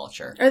workout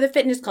culture. Or the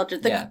fitness culture.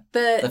 The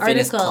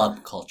fitness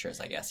club cultures,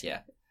 I guess,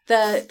 yeah.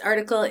 The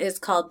article is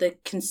called The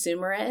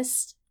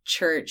Consumerist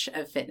Church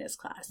of Fitness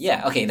Class.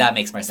 Yeah, okay, that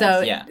makes more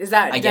sense. Yeah.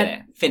 I get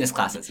it. Fitness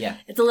classes, yeah.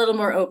 It's a little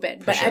more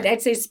open. But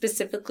I'd say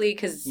specifically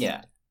because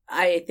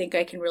I think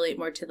I can relate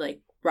more to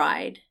like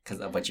ride. Because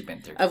of what you've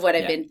been through. Of what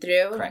I've been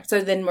through. Correct.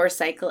 So then more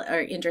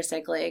indoor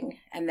cycling,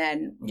 and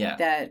then Yeah.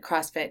 the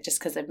CrossFit, just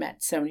because I've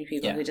met so many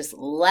people who just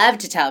love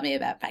to tell me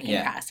about fucking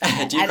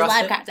CrossFit. Do you I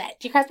love CrossFit.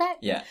 Do you CrossFit?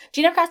 Yeah.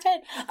 Do you know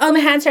CrossFit? Oh, my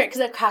hands hurt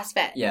because of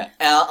CrossFit. Yeah.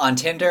 On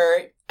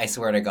Tinder, I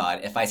swear to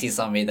God, if I see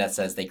somebody that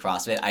says they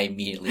CrossFit, I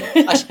immediately...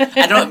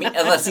 I don't mean...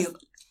 Unless he's...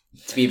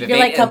 To be You're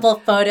like a couple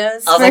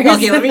photos. I was like,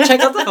 okay, let me check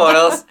out the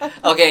photos.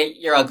 Okay,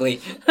 you're ugly.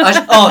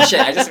 Oh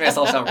shit, I just made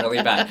myself sound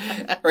really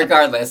bad.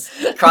 Regardless,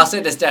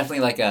 CrossFit is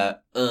definitely like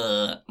a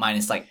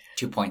minus like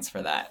 2 points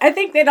for that. I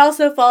think it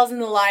also falls in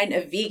the line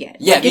of vegan.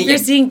 Yeah, like, if you're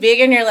seeing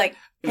vegan, you're like...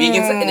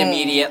 Vegan's an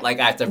immediate, like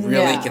I have to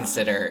really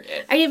consider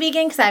it. Are you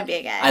vegan? Because I'm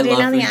vegan. I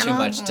love food too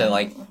much to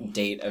like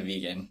date a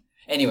vegan.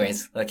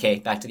 Anyways, okay,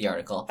 back to the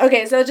article.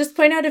 Okay, so I'll just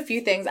point out a few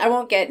things. I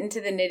won't get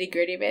into the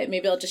nitty-gritty bit.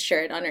 Maybe I'll just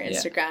share it on our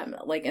Instagram,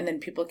 and then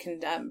people can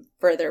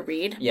further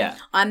read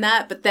on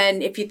that. But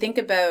then if you think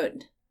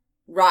about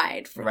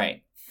Ride,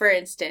 for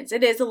instance,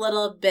 it is a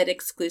little bit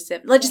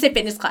exclusive. Let's just say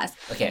fitness class.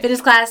 Okay.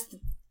 Fitness class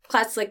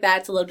like that,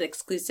 it's a little bit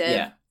exclusive.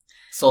 Yeah.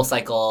 Soul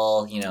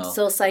Cycle,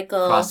 Soul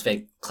Cycle.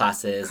 CrossFit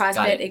classes.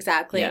 CrossFit,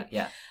 exactly.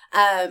 Yeah.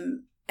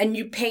 And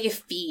you pay a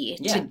fee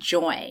to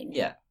join.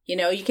 Yeah.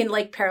 You can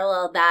like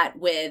parallel that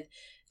with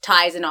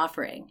tithes and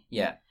offering.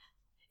 Yeah.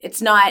 It's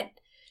not,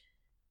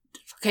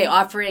 okay,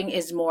 offering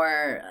is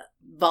more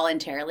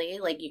voluntarily,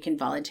 like you can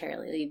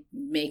voluntarily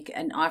make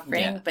an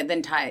offering, but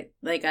then tithe,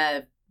 like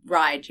a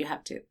ride, you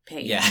have to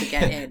pay to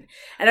get in.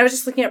 And I was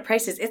just looking at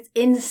prices. It's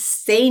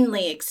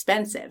insanely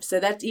expensive.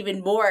 So that's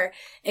even more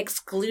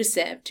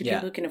exclusive to people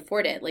who can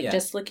afford it. Like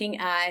just looking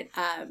at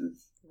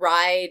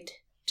Ride,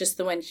 just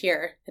the one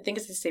here, I think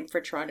it's the same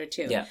for Toronto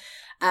too. Yeah.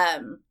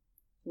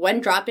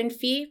 One drop-in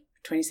fee,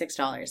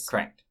 $26.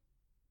 Correct.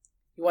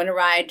 You want to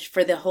ride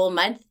for the whole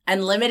month?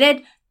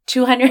 Unlimited?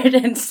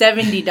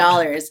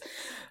 $270.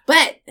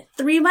 But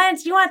 3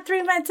 months? You want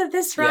 3 months of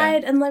this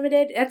ride?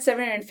 Unlimited? That's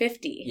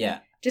 $750. Yeah.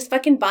 Just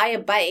fucking buy a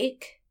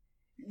bike.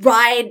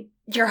 Ride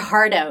your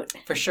heart out.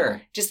 For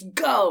sure. Just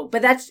go.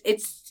 But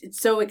it's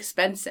so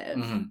expensive.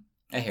 Mm-hmm.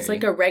 I hear it's you.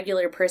 like a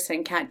regular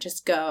person can't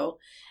just go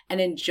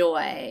and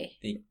enjoy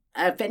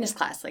a fitness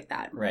class like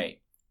that. Right.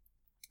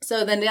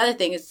 So then the other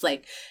thing is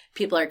like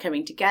people are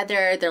coming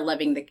together. They're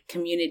loving the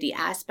community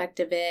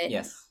aspect of it.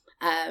 Yes.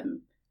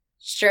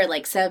 Sure,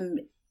 like some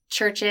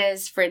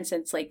churches, for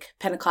instance, like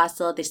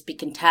Pentecostal, they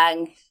speak in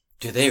tongue.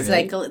 Do they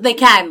really? Like, they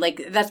can.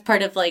 Like that's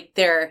part of like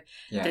their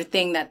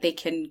thing that they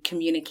can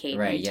communicate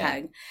in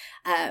tongue.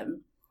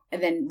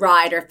 And then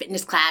ride or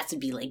fitness class would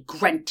be like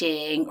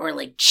grunting or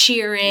like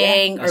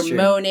cheering or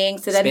moaning.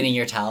 So then spinning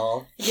your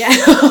towel. Yeah.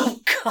 Oh,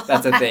 God.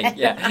 That's a thing.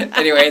 Yeah.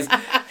 Anyways,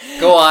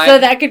 go on. So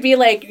that could be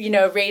like,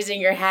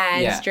 raising your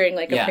hands during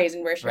like a praise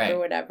and worship or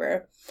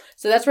whatever.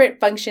 So that's where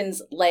it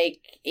functions like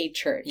a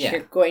church. Yeah.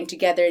 You're going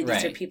together.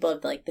 These are people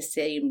of like the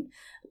same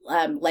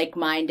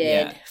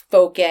like-minded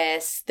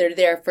focus. They're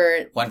there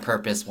for one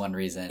purpose, one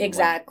reason.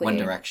 Exactly. One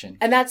direction.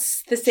 And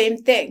that's the same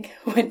thing.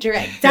 One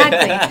direct.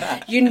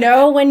 Exactly. You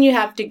know when you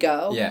have to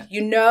go. Yeah.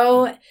 You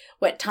know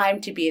what time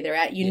to be there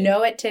at. You know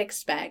what to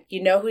expect.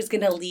 You know who's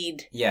going to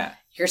lead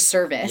your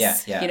service.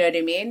 Yeah. You know what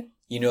I mean?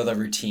 You know the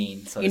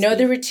routine. You know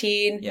the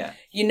routine. Yeah.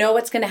 You know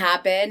what's going to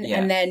happen. Yeah.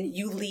 And then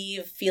you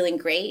leave feeling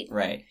great.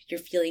 Right. You're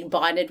feeling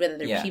bonded with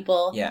other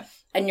people. Yeah.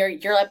 And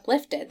you're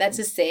uplifted. That's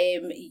the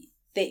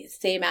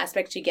same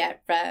aspect you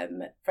get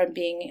from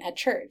being at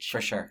church.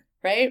 For sure.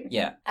 Right?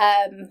 Yeah.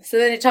 So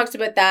then it talks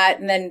about that.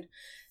 And then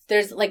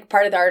there's like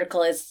part of the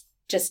article is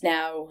just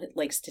now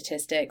like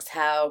statistics,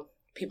 how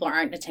people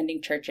aren't attending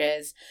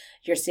churches.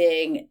 You're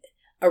seeing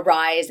a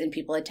rise in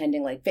people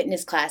attending like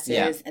fitness classes.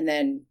 Yeah. And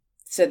then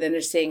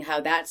they're seeing how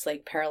that's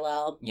like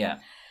parallel. Yeah.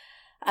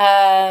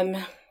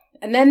 And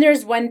then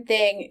there's one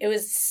thing. It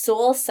was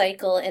Soul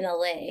Cycle in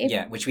LA.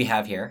 Yeah, which we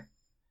have here.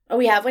 Oh,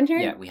 we have one here?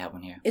 Yeah, we have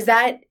one here. Is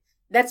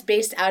that's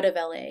based out of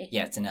LA?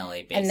 Yeah, it's an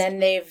LA based. And then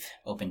they've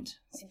opened.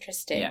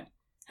 Interesting. Yeah.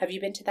 Have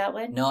you been to that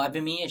one? No, I've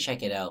been meaning to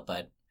check it out,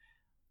 but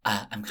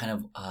I'm kind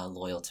of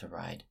loyal to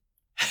Ride.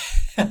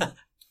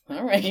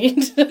 All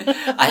right.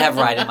 I have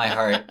Ride in my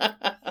heart.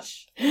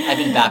 I've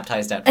been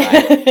baptized at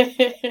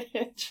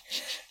Ride.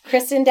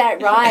 Christened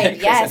at Ride.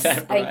 Yes,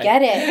 I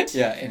get it.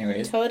 Yeah.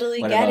 Anyways,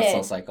 totally what get about it.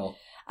 Soul Cycle?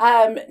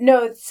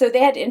 No. So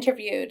they had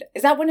interviewed.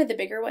 Is that one of the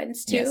bigger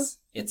ones too? Yes,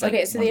 it's like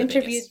okay. So they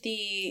interviewed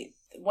biggest.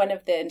 One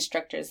of the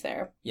instructors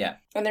there. Yeah.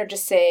 And they're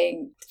just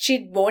saying,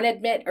 she won't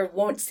admit or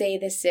won't say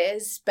this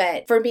is,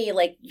 but for me,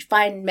 like, you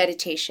find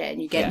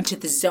meditation, you get into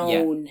the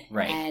zone,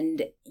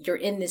 and you're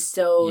in this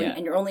zone,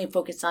 and you're only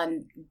focused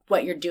on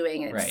what you're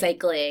doing, and it's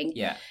cycling,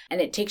 and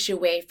it takes you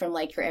away from,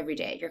 like, your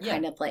everyday. You're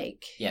kind of,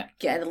 like,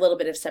 get a little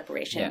bit of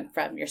separation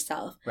from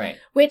yourself,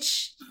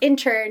 which, in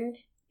turn,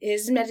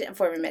 is a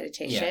form of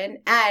meditation,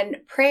 and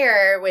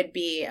prayer would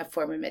be a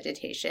form of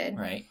meditation.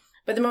 Right.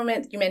 But the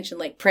moment you mention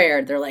like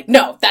prayer, they're like,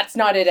 no, that's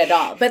not it at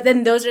all. But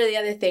then those are the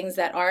other things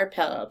that are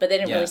parallel. But they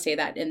didn't really say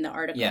that in the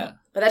article. Yeah.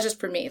 But that's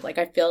just for me. Like,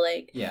 I feel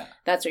like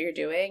that's what you're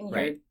doing.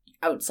 Right. You're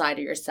outside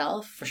of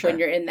yourself. For sure. When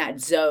you're in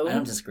that zone. I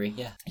don't disagree.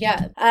 Yeah.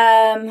 Yeah.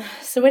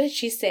 So what did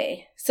she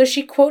say? So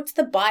she quotes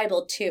the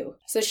Bible too.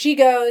 So she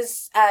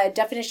goes,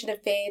 definition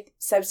of faith,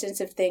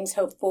 substance of things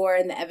hoped for,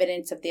 and the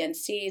evidence of the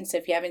unseen. So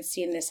if you haven't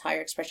seen this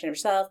higher expression of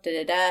yourself,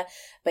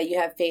 but you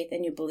have faith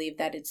and you believe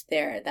that it's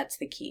there, that's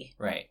the key.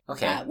 Right.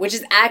 Okay. Which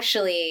is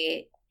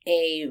actually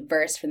a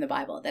verse from the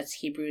Bible. That's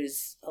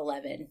Hebrews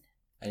 11.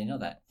 I didn't know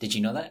that. Did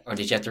you know that? Or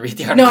did you have to read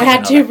the article? No, I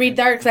had to read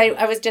the article because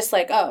I was just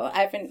like,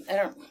 I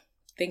don't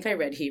think I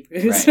read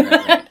Hebrews.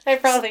 Right. I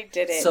probably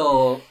didn't.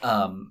 So,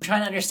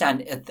 trying to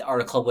understand if the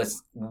article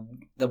was,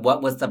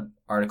 what was the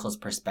article's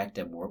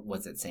perspective?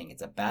 Was it saying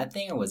it's a bad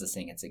thing or was it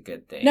saying it's a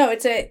good thing? No,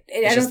 it's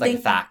just like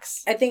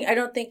facts. I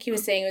don't think he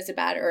was saying it was a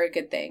bad or a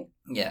good thing.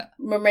 Yeah.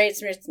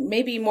 It's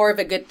maybe more of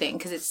a good thing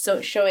because it's so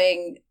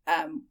showing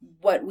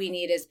what we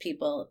need as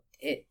people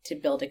to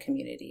build a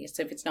community.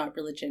 So if it's not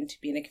religion to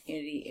be in a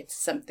community, it's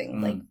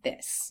something like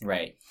this.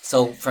 Right.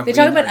 So they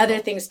talk about other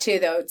things too,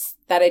 though,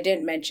 that I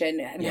didn't mention,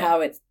 and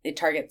how it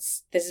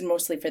targets. This is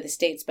mostly for the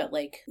States, but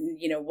like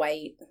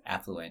white,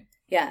 affluent.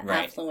 Yeah,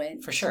 right.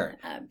 Affluent for sure.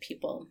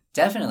 People.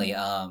 Definitely.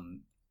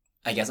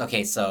 I guess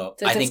okay. So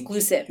it's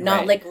exclusive,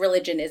 not like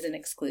religion isn't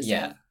exclusive.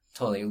 Yeah.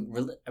 Totally.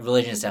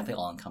 Religion is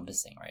definitely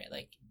all-encompassing, right?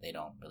 Like, they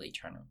don't really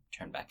turn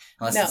back.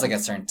 Unless it's like a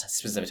certain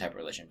specific type of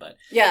religion, but...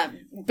 Yeah,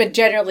 but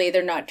generally,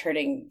 they're not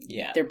turning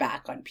their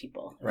back on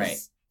people. Right.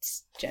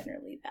 It's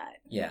generally that.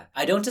 Yeah.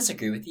 I don't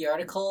disagree with the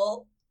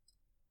article.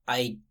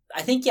 I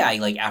think,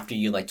 like, after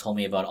you, like, told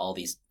me about all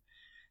these...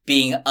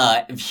 Being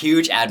a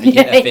huge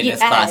advocate of fitness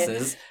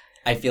classes,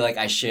 I feel like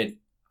I should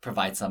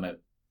provide some of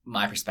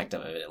my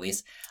perspective of it, at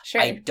least. Sure.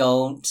 I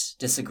don't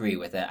disagree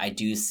with it. I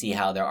do see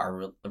how there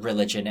are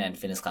religion and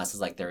fitness classes,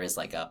 like there is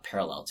like a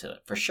parallel to it,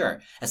 for sure,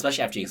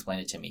 especially after you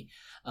explained it to me.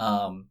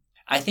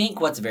 I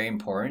think what's very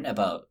important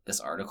about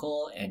this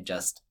article and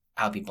just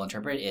how people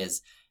interpret it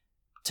is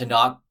to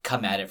not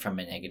come at it from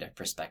a negative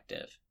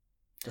perspective.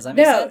 Does that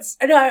make sense?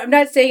 No, I'm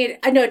not saying it.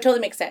 I know it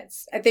totally makes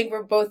sense. I think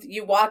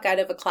you walk out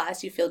of a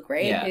class, you feel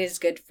great. Yeah. It is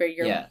good for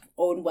your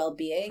own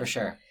well-being. For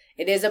sure.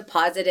 It is a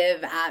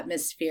positive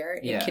atmosphere.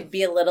 It could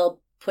be a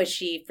little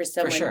pushy for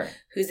someone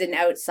who's an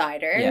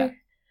outsider.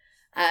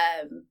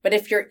 Yeah. But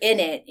if you're in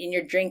it and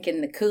you're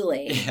drinking the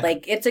Kool-Aid,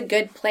 like it's a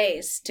good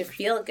place to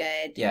feel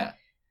good. Yeah.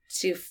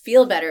 To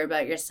feel better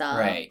about yourself.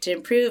 Right. To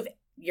improve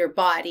your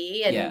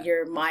body and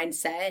your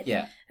mindset.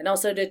 Yeah. And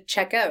also to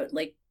check out.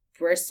 Like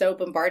we're so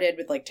bombarded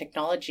with like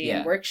technology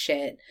and work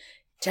shit.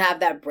 To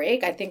have that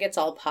break, I think it's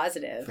all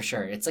positive. For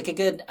sure. It's like a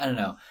good, I don't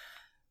know.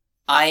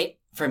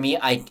 For me,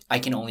 I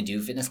can only do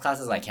fitness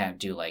classes. I can't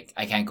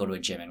go to a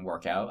gym and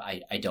work out.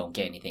 I don't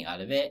get anything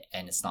out of it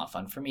and it's not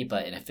fun for me.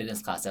 But in a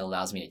fitness class, it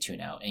allows me to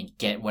tune out and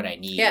get what I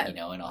need,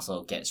 and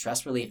also get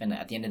stress relief. And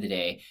at the end of the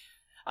day,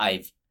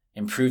 I've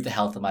improved the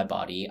health of my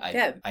body.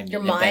 I'm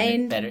your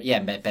mind.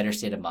 Better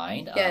state of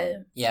mind.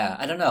 I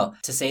don't know.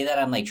 To say that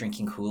I'm like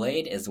drinking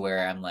Kool-Aid is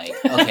where I'm like,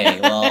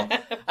 okay, well,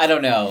 I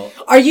don't know.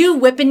 Are you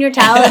whipping your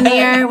towel in the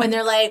air when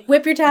they're like,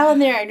 whip your towel in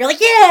the air? And you're like,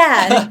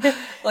 yeah,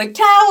 like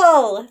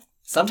towel.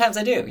 Sometimes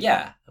I do,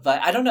 yeah.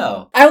 But I don't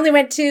know. I only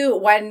went to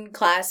one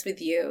class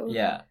with you.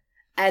 Yeah.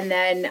 And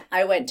then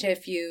I went to a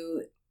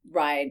few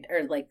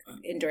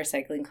indoor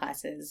cycling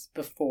classes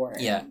before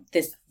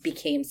this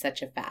became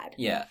such a fad.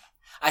 Yeah.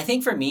 I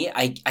think for me,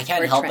 I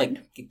can't help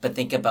but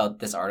think about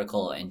this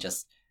article and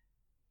just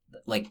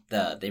like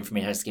the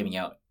information I was giving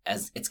out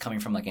as it's coming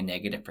from like a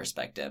negative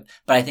perspective.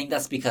 But I think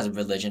that's because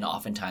religion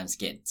oftentimes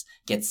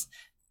gets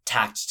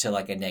tacked to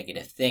like a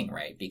negative thing,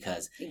 right?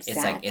 Because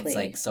it's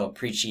like so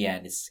preachy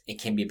and it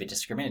can be a bit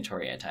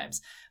discriminatory at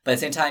times. But at the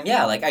same time,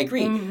 like I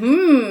agree.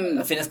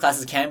 Mm-hmm. Fitness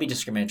classes can be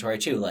discriminatory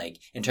too, like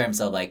in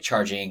terms of like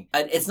charging.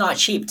 It's not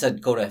cheap to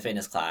go to a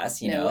fitness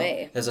class, you know.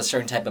 Way. There's a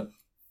certain type of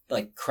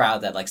like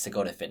crowd that likes to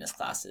go to fitness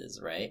classes,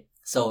 right?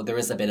 So there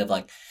is a bit of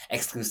like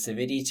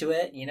exclusivity to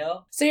it, you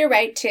know? So you're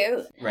right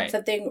too. Right.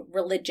 Something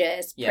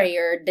religious,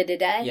 prayer,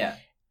 Yeah.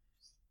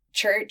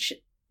 Church,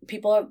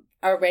 people are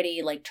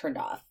already like turned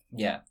off.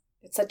 Yeah.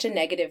 It's such a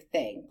negative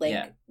thing.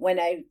 Like when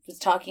I was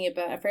talking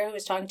about, I forget who I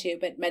was talking to,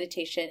 but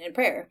meditation and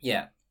prayer.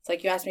 Yeah. It's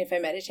like you asked me if I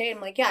meditate.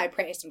 I'm like, yeah, I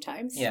pray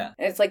sometimes. Yeah.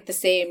 And it's like the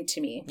same to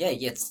me. Yeah,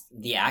 it's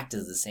the act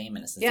is the same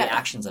in a sense. Yeah. The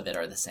actions of it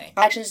are the same.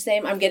 Actions the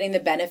same. I'm getting the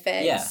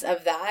benefits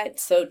of that.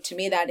 So to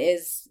me, that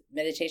is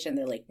meditation.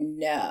 They're like,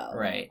 no.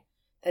 Right.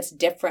 That's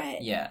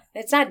different. Yeah.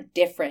 It's not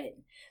different.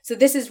 So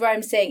this is where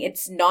I'm saying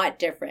it's not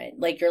different.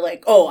 Like you're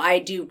like, oh, I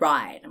do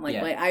ride. I'm like,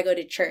 well, I go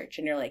to church.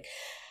 And you're like,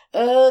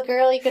 oh,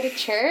 girl, you go to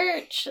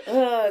church?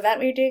 Oh, is that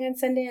what you're doing on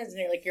Sundays? And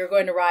you're like, you're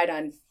going to ride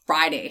on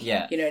Friday.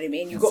 Yeah. You know what I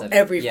mean? You go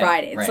every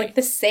Friday. It's like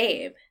the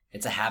same.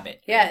 It's a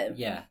habit. Yeah.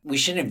 Yeah. We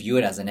shouldn't view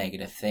it as a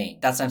negative thing.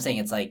 That's what I'm saying.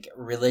 It's like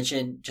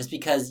religion, just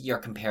because you're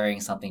comparing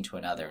something to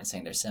another and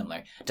saying they're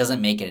similar,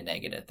 doesn't make it a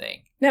negative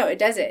thing. No, it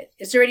doesn't.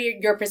 It's already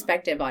your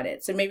perspective on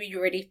it. So maybe you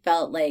already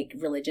felt like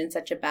religion's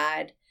such a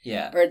bad...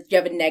 Yeah. Or you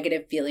have a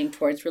negative feeling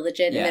towards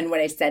religion. Yeah. And then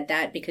when I said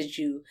that, because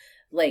you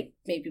like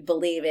maybe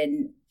believe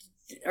in...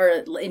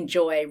 or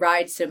enjoy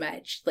ride so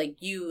much, like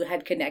you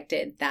had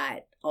connected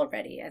that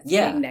already as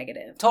Yeah, being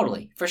negative.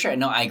 Totally. For sure.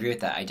 No, I agree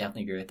with that. I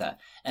definitely agree with that.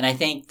 And I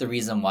think the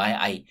reason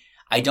why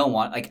I don't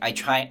want, like, I'm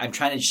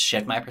trying to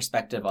shift my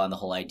perspective on the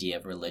whole idea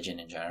of religion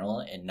in general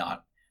and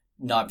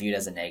not viewed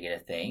as a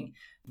negative thing,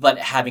 but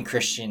having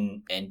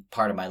Christian and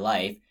part of my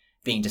life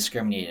being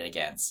discriminated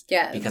against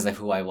because of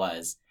who I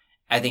was.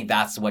 I think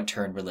that's what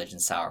turned religion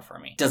sour for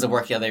me. Does it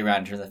work the other way around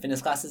in terms of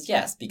fitness classes?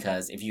 Yes,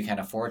 because if you can't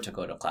afford to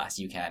go to class,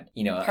 you can't,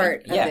 be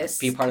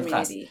part of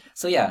class.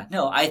 So yeah,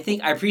 no, I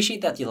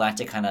appreciate that The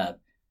Atlantic kind of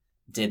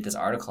did this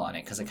article on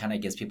it because it kind of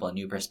gives people a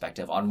new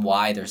perspective on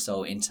why they're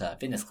so into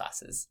fitness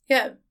classes.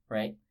 Yeah.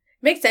 Right?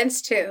 Makes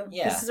sense too.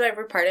 Yeah. This is why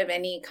we're part of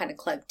any kind of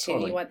club too.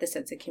 Totally. You want the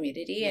sense of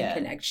community and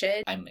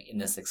connection. I'm in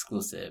this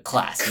exclusive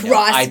class.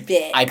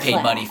 CrossFit. I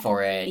paid money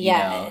for it,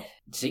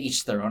 to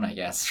each their own, I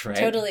guess, right?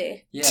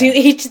 Totally. Yeah. To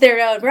each their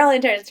own. We're all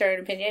entitled to our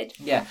own opinion.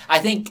 Yeah. I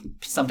think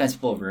sometimes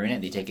people ruin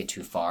it. They take it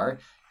too far.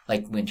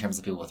 Like in terms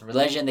of people with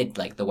religion,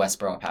 like the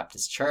Westboro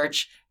Baptist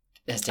Church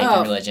has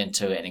taken religion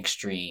to an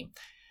extreme.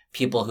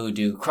 People who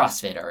do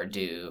CrossFit or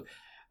do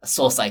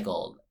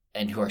SoulCycle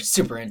and who are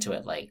super into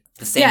it, like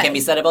the same can be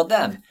said about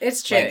them.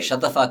 It's true. Like, shut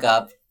the fuck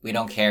up. We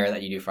don't care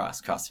that you do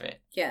CrossFit.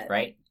 Yeah.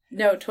 Right?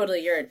 No,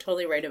 totally. You're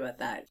totally right about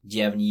that. Do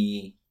you have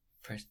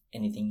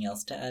anything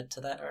else to add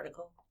to that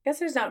article? I guess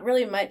there's not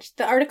really much.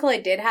 The article I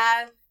did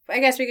have, I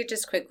guess we could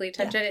just quickly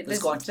touch on it. This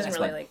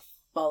doesn't really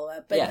follow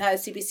up. But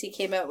CBC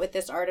came out with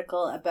this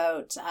article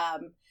about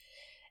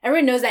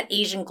everyone knows that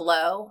Asian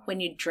glow when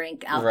you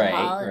drink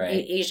alcohol.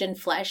 Right. Asian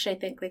flesh, I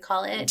think they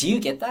call it. Do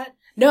you get that?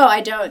 No, I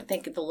don't.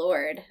 Thank the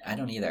Lord. I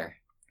don't either.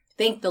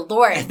 Thank the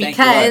Lord,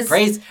 because... The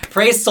Lord.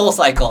 Praise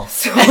SoulCycle.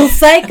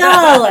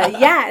 SoulCycle,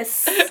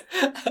 yes.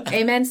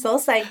 Amen,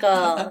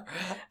 SoulCycle.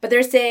 But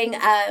they're saying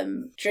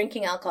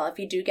drinking alcohol, if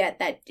you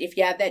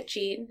have that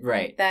gene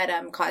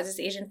that causes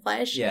Asian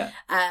flesh,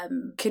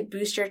 could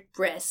boost your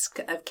risk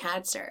of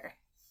cancer.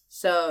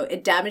 So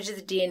it damages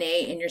the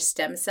DNA in your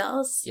stem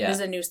cells. Yeah. This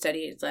is a new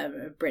study. It's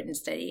a Britain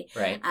study.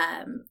 Right.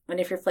 And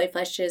if your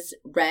flesh is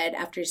red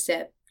after you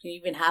sip,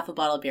 even half a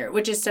bottle of beer,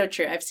 which is so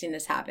true. I've seen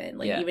this happen.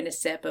 Like even a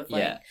sip of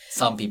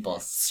some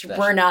people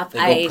burn off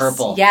ice. Go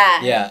purple.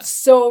 Yeah.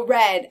 So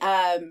red.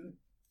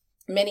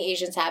 Many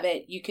Asians have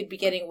it. You could be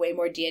getting way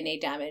more DNA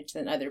damage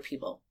than other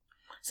people.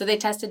 So they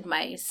tested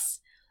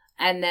mice,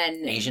 and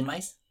then Asian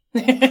mice.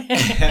 Do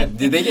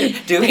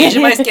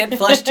Asian mice get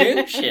flushed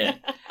too? Shit,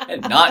 I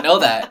did not know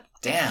that.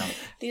 Damn.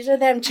 These are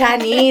them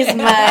Chinese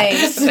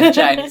mice. The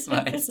Chinese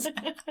mice.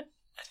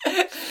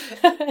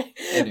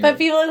 Anyway. But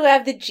people who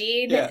have the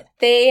gene,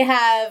 they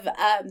have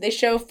they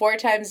show 4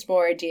 times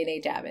more DNA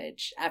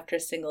damage after a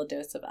single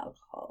dose of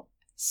alcohol.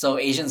 So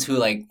Asians who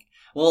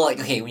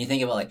when you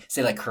think about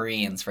say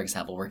Koreans, for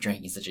example, were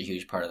drinking such a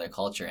huge part of their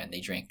culture and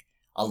they drink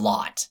a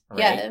lot, right?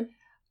 Yeah.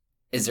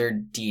 Is their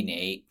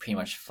DNA pretty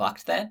much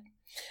fucked then?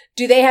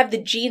 Do they have the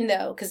gene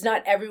though? Because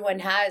not everyone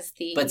has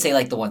the. But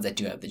say the ones that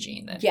do have the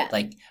gene,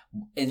 then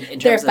in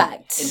terms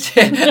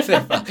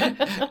they're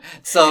fucked.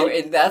 So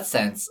in that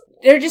sense.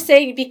 They're just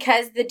saying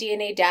because the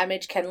DNA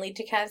damage can lead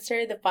to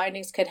cancer, the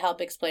findings could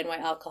help explain why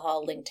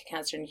alcohol linked to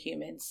cancer in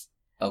humans.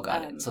 Oh,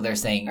 got it. So they're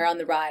saying... are on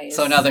the rise.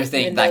 So now they're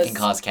saying that can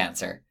cause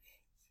cancer.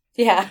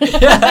 Yeah.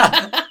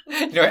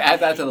 Add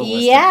that to the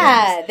list.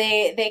 Yeah,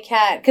 they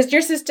can. Because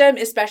your system,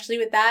 especially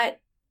with that,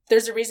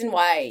 there's a reason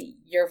why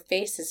your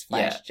face is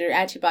flushed. Yeah. Your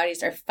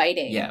antibodies are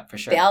fighting for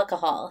sure. The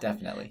alcohol.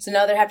 Definitely. So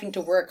now they're having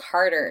to work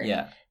harder.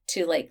 Yeah.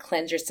 To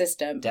cleanse your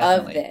system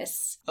of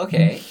this.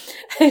 Okay.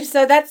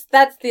 So that's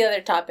the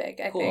other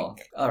topic, I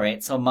think. All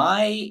right. So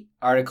my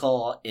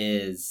article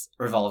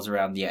revolves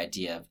around the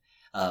idea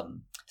of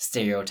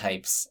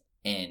stereotypes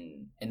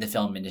in the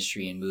film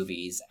industry and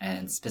movies,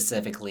 and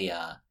specifically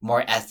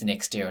more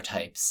ethnic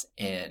stereotypes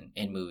in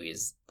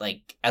movies.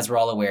 Like, as we're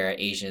all aware,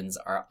 Asians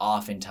are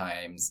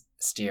oftentimes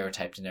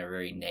stereotyped in a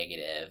very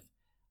negative,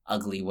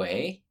 ugly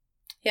way.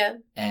 Yeah.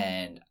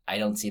 And I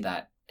don't see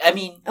that. I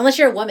mean, unless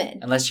you're a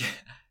woman.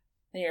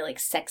 Then you're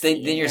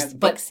sexy. Then you're,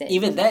 but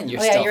even then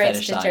you're still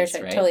fetishized,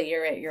 right? Totally,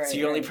 you're right. So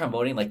you're only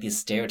promoting these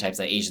stereotypes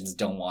that Asians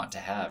don't want to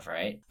have,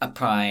 right? A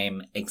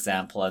prime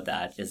example of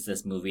that is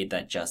this movie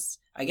that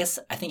I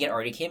think it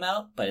already came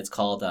out, but it's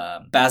called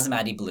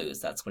Basmati Blues.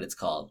 That's what it's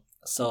called.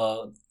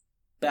 So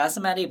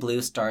Basmati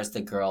Blues stars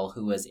the girl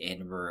who was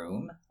in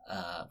Room.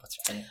 What's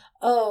her name?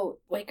 Oh,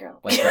 white girl.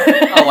 White girl.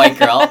 Oh, white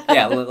girl.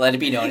 Yeah, let it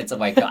be known it's a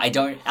white girl.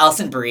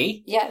 Alison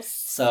Brie. Yes.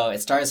 So it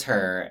stars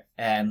her,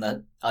 and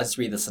I'll just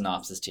read the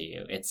synopsis to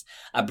you. It's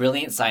a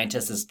brilliant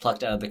scientist is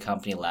plucked out of the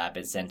company lab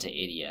and sent to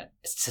India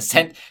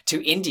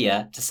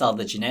to sell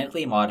the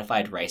genetically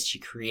modified rice she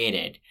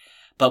created.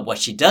 But what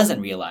she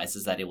doesn't realize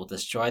is that it will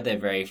destroy the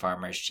very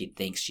farmers she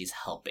thinks she's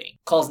helping.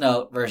 Cole's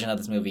Note version of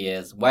this movie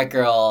is white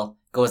girl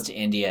goes to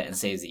India and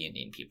saves the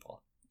Indian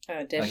people.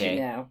 Oh, does she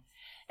now?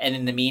 And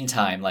in the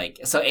meantime,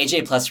 so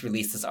AJ Plus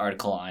released this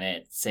article on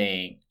it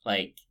saying,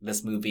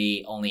 this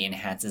movie only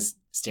enhances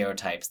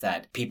stereotypes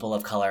that people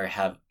of color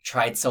have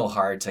tried so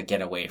hard to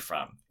get away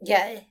from.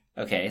 Yeah.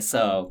 Okay,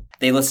 so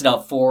they listed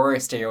out 4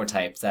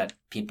 stereotypes that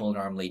people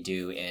normally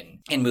do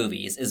in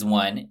movies.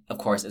 One, of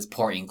course, is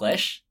poor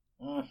English.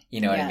 You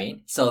know what I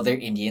mean? So they're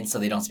Indian, so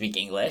they don't speak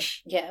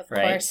English. Yeah, of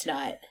right? course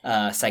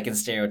not. Second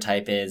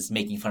stereotype is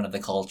making fun of the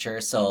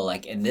culture. So,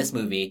 like, in this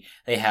movie,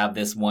 they have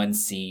this one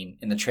scene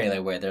in the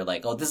trailer where they're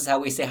like, oh, this is how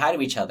we say hi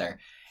to each other.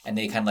 And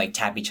they kind of, like,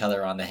 tap each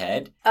other on the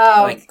head.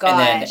 Oh, like,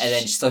 gosh. And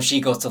then, so she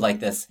goes to, like,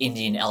 this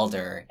Indian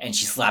elder, and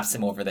she slaps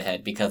him over the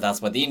head because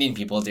that's what the Indian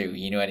people do.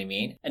 You know what I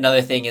mean?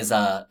 Another thing is,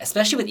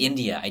 especially with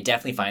India, I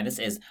definitely find this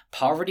is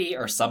poverty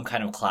or some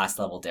kind of class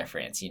level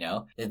difference, you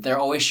know? They're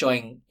always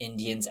showing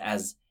Indians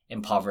as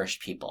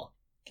impoverished people.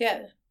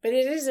 Yeah, but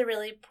it is a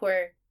really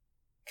poor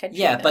country.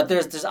 Yeah, though. but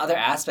there's other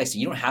aspects.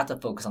 You don't have to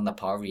focus on the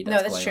poverty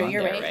that's going true. on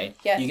You're there, right?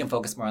 Yeah. You can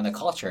focus more on the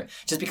culture.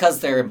 Just because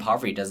they're in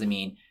poverty doesn't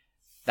mean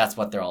that's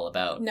what they're all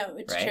about. No,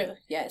 it's right? true.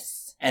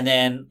 Yes. And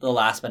then the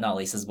last but not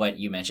least is what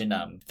you mentioned,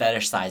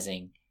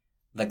 fetishizing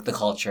the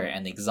culture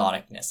and the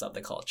exoticness of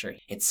the culture.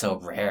 It's so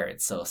rare.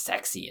 It's so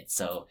sexy. It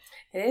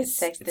is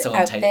sexy. It's so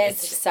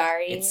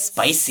It's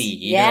spicy.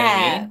 You know what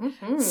I mean?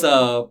 Mm-hmm.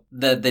 So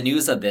the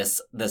news of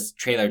this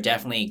trailer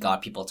definitely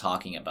got people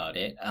talking about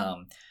it.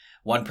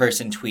 One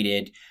person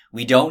tweeted,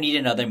 "We don't need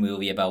another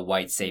movie about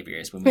white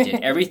saviors when we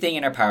did everything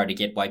in our power to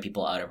get white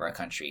people out of our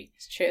country."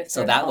 It's true.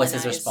 So that was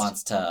his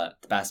response to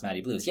the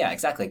Basmati Blues. Yeah,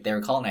 exactly. Like, they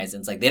were colonized, and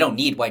it's like they don't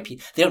need white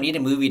people. They don't need a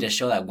movie to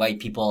show that white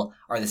people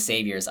are the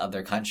saviors of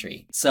their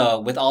country.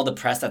 So with all the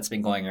press that's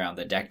been going around,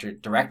 the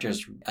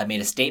directors made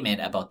a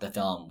statement about the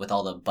film with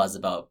all the buzz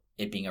about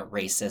it being a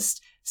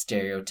racist,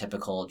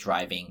 stereotypical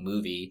driving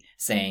movie,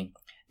 saying,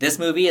 "This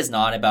movie is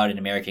not about an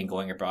American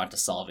going abroad to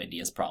solve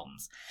India's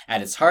problems.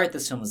 At its heart,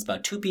 this film is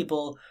about two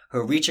people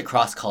who reach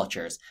across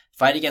cultures,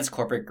 fight against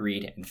corporate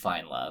greed, and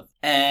find love."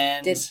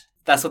 And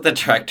that's what the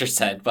director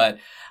said. But,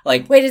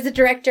 like... Wait, is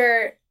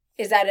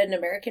that an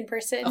American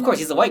person? Of course,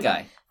 he's a white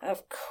guy.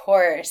 Of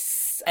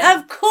course. And,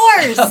 of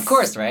course! Of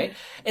course, right?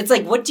 It's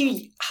like,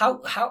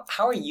 how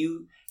are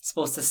you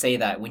supposed to say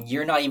that when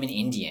you're not even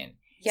Indian?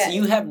 Yeah. So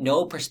you have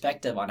no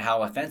perspective on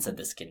how offensive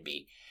this can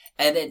be.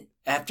 And then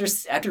after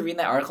reading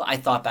that article, I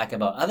thought back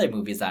about other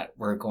movies that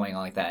were going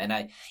on like that.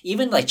 And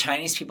even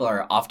Chinese people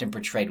are often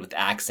portrayed with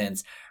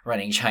accents,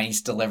 running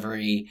Chinese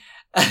delivery,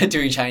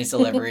 doing Chinese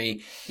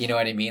delivery. You know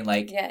what I mean?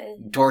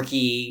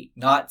 Dorky,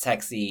 not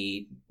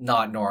sexy,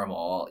 not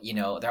normal. You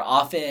know, they're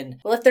often...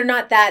 Well, if they're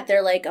not that,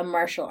 they're like a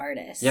martial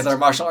artist. Yeah, they're a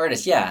martial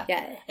artist. Yeah.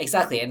 Yeah.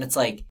 Exactly. And it's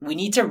like, we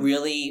need to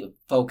really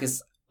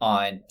focus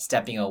on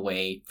stepping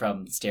away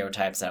from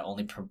stereotypes that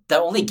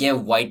only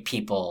give white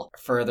people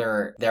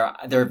further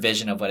their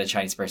vision of what a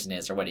Chinese person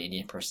is or what an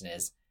Indian person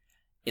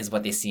is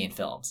what they see in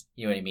films.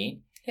 You know what I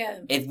mean? Yeah.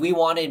 If we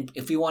want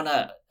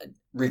to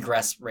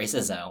regress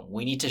racism,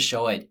 we need to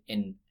show it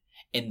in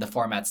the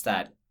formats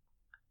that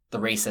the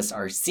racists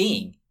are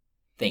seeing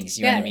things.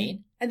 You know what I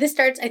mean? And this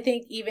starts, I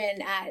think,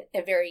 even at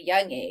a very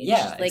young age.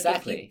 Yeah,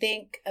 exactly. If you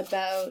think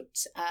about,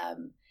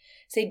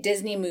 say,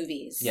 Disney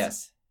movies.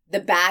 Yes. The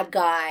bad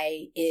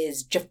guy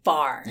is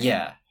Jafar.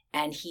 Yeah.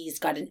 And he's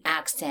got an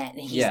accent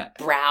and he's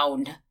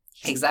brown.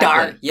 He's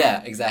dark.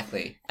 Yeah,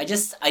 exactly.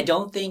 I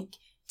don't think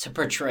to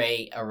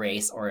portray a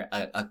race or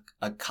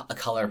a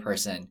color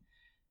person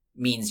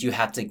means you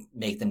have to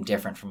make them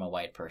different from a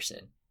white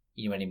person.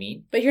 You know what I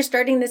mean? But you're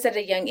starting this at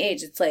a young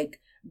age. It's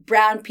like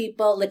brown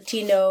people,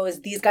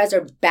 Latinos, these guys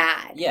are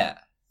bad. Yeah.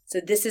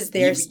 So this is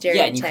their stereotype.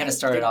 Yeah, and you kind of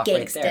started off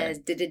right there.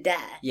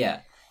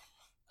 Yeah.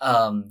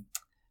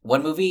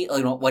 One movie,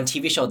 one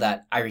TV show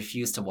that I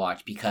refuse to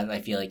watch because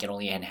I feel like it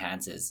only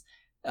enhances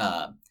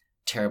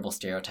terrible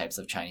stereotypes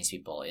of Chinese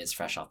people is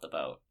Fresh Off the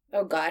Boat.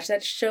 Oh gosh,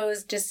 that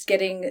show's just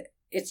getting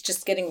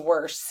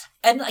worse.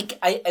 And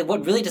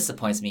what really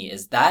disappoints me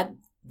is that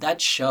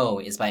show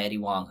is by Eddie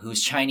Wong,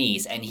 who's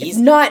Chinese, and he's... It's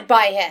not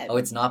by him. Oh,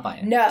 it's not by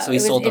him? No, so he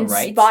sold the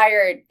rights?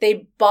 Inspired.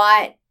 They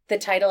bought the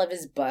title of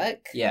his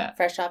book,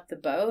 Fresh Off the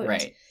Boat.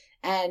 Right.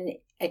 And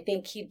I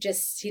think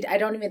I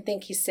don't even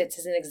think he sits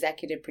as an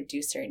executive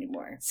producer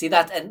anymore. See,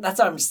 that's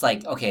why I'm just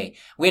like, okay,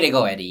 way to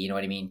go, Eddie. You know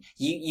what I mean?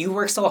 You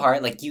work so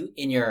hard, like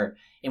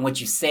in what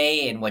you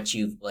say and what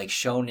you've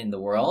shown in the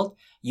world,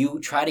 you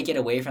try to get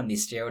away from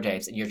these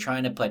stereotypes, and you're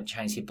trying to put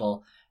Chinese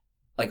people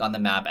on the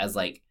map as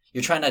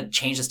you're trying to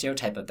change the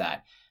stereotype of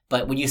that.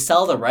 But when you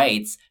sell the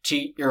rights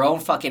to your own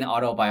fucking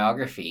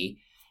autobiography,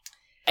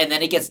 and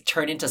then it gets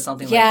turned into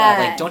something like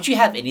that. Don't you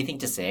have anything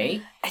to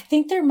say? I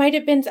think there might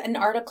have been an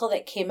article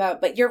that came out,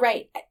 but you're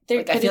right.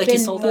 There could have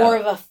been more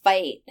of a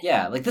fight.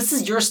 Yeah, this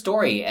is your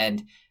story.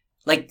 And,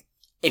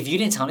 if you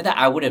didn't tell me that,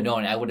 I would have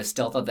known. I would have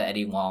still thought that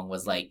Eddie Wong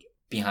was,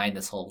 behind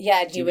this whole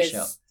and he was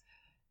show.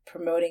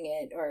 Promoting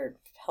it or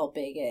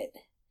helping it.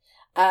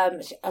 I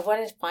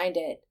want to find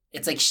it.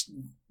 It's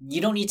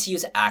you don't need to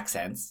use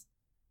accents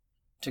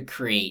to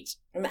create...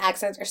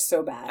 Accents are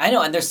so bad. I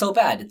know, and they're so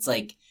bad. It's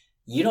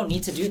you don't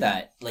need to do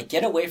that.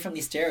 Get away from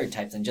these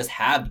stereotypes and just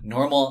have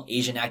normal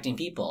Asian acting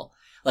people.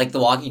 The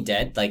Walking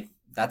Dead,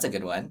 that's a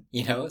good one.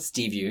 You know,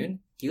 Steve Yeun.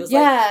 He was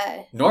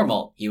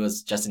normal. He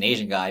was just an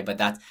Asian guy, but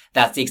that's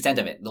the extent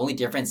of it. The only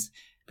difference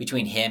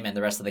between him and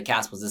the rest of the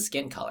cast was his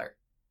skin color.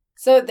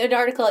 So the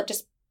article,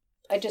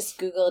 I just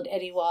Googled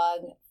Eddie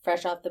Wong,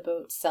 Fresh Off the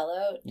Boat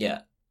sellout.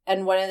 Yeah.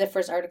 And one of the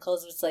first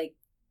articles was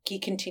he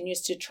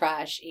continues to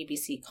trash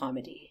ABC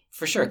comedy.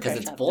 For sure, because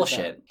it's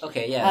bullshit.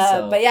 Okay,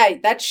 yeah. But yeah,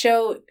 that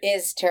show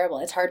is terrible.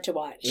 It's hard to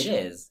watch. It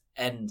is.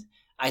 And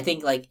I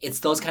think, like, it's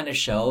those kind of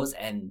shows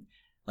and,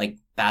 like,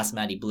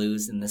 Basmati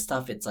Blues and this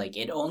stuff, it's like,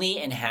 it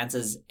only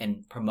enhances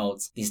and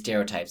promotes these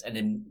stereotypes.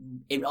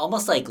 And it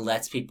almost, like,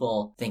 lets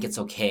people think it's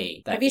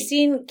okay. Have you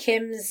seen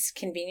Kim's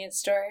Convenience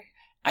Store?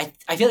 I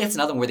feel like it's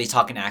another one where they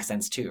talk in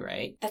accents too,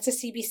 right? That's a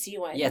CBC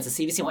one. Yeah, it's a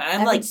CBC one.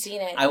 And I haven't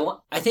seen it.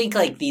 I think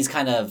like these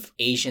kind of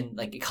Asian,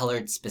 like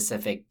colored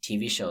specific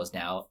TV shows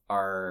now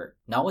are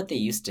not what they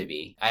used to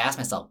be. I ask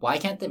myself, why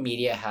can't the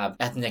media have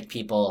ethnic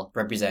people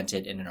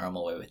represented in a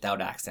normal way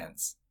without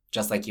accents,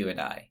 just like you and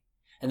I?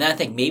 And then I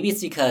think maybe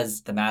it's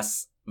because the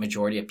mass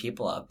majority of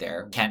people out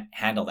there can't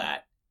handle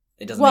that.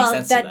 It doesn't make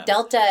sense to them. Well, that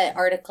Delta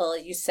article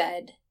you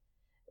said,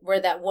 where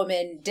that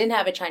woman didn't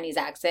have a Chinese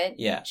accent.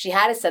 Yeah. She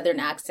had a Southern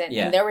accent.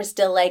 Yeah. And they were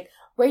still like,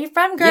 where you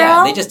from, girl?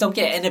 Yeah, they just don't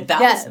get it. And it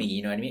baffles me,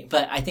 you know what I mean?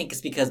 But I think it's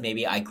because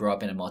maybe I grew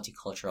up in a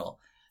multicultural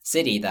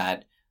city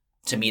that,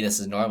 to me, this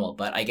is normal.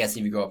 But I guess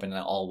if you grow up in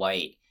an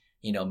all-white,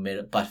 you know,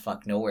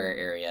 butt-fuck nowhere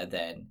area,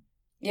 then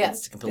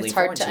it's completely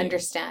hard to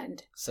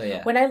understand. So,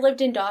 yeah. When I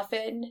lived in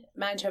Dauphin,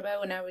 Manitoba,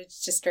 when I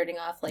was just starting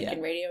off, like,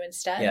 in radio and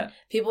stuff,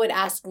 people would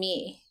ask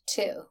me,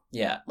 too.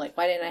 Yeah. Like,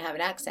 why didn't I have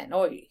an accent?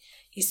 Oh,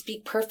 you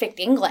speak perfect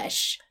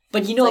English.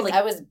 But you know, like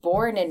I was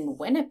born in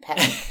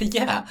Winnipeg.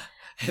 Yeah.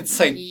 It's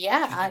like,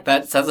 yeah,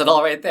 that says it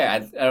all right there. I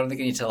don't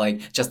think I need to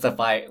like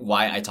justify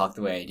why I talk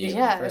the way I do.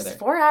 Yeah, it's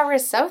 4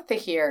 hours south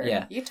of here.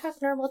 Yeah. You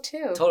talk normal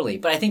too. Totally.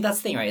 But I think that's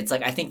the thing, right? It's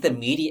like, I think the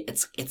media,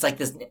 it's like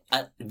this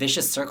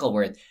vicious circle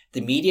where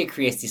the media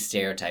creates these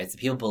stereotypes.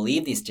 People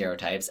believe these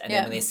stereotypes. And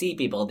then when they see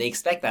people, they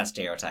expect that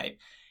stereotype.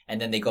 And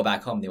then they go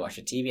back home, they watch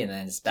the TV, and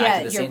then it's back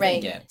to the same thing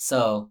again.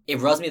 So it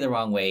rubs me the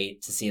wrong way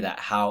to see that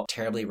how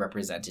terribly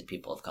represented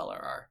people of color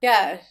are.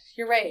 Yeah,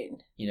 you're right.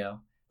 You know?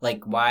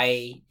 Like,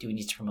 why do we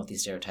need to promote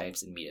these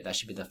stereotypes in media? That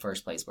should be the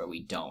first place where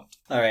we don't.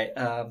 All right.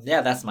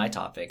 Yeah, that's my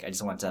topic. I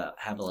just want to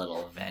have a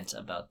little vent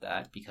about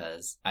that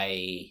because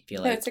I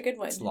feel like it's a good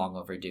one. It's long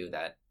overdue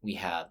that we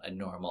have a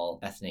normal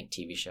ethnic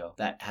TV show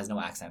that has no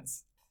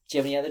accents. Do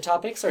you have any other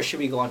topics, or should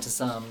we go on to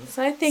some?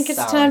 So I think it's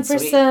time for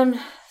some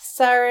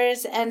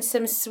sours and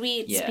some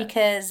sweets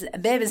because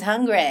babe is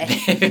hungry.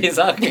 Baby's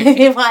hungry.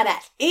 We want to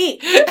eat.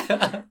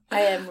 I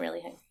am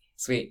really hungry.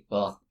 Sweet.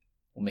 Well,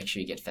 we'll make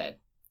sure you get fed.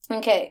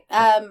 Okay.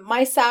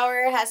 My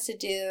sour has to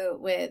do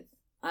with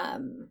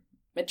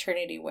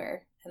maternity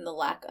wear and the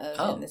lack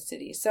of in the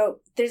city.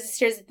 So here's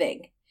the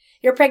thing.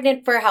 You're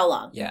pregnant for how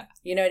long? Yeah.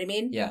 You know what I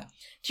mean? Yeah.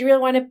 Do you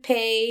really want to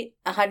pay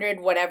 $100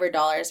 whatever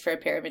for a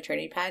pair of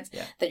maternity pants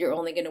that you're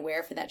only going to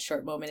wear for that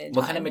short moment in time?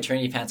 What kind of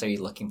maternity pants are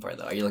you looking for,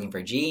 though? Are you looking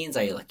for jeans?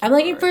 I'm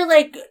looking for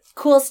like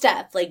cool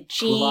stuff, like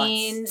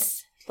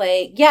jeans.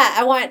 Culottes. Like,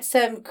 I want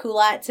some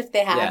culottes if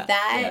they have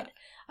that. Yeah.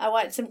 I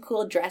want some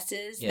cool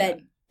dresses that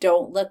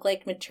don't look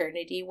like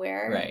maternity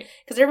wear. Right.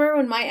 Because I remember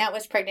when my aunt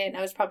was pregnant,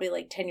 I was probably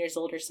like 10 years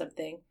old or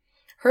something.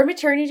 Her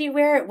maternity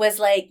wear was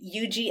like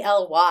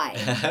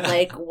UGLY.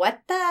 Like,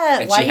 what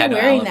the? Why are you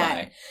wearing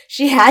that?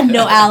 She had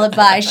no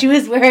alibi. She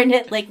was wearing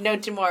it like no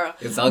tomorrow.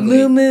 It's ugly.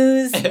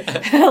 Moo-moos,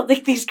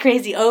 like these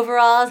crazy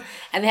overalls,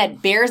 and they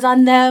had bears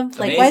on them.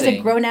 Like, amazing. Why is a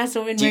grown-ass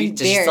woman wearing bears?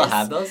 Does she still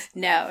have those?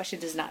 No, she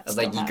does not. I was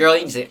like, girl,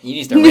 you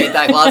need to raid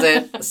that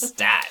closet.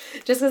 Stat.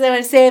 Just because I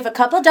want to save a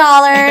couple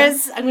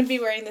dollars, I'm going to be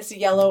wearing this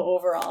yellow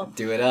overall.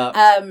 Do it up.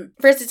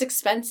 First, it's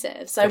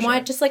expensive. So I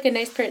want just like a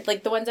nice pair,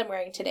 like the ones I'm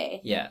wearing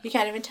today. Yeah. You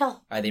can't even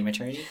tell. Are they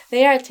maternity?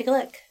 They are. Take a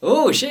look.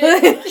 Oh shit!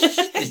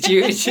 Did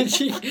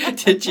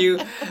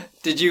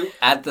you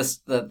add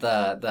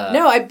the?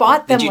 No, I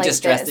bought them. Did you like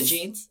distress this. the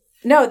jeans?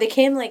 No, they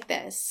came like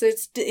this. So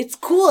it's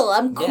cool.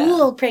 I'm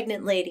cool,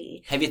 pregnant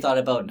lady. Have you thought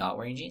about not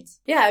wearing jeans?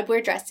 Yeah, I wear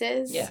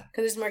dresses. Yeah,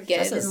 because there's more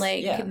give and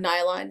like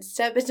nylon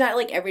stuff. It's not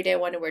like every day I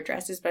want to wear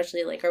dresses,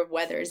 especially like our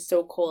weather is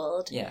so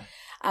cold. Yeah.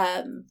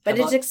 But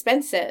it's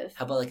expensive.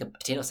 How about like a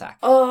potato sack?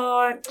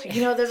 Oh,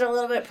 those are a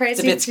little bit pricey. It's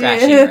a bit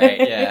scratchy,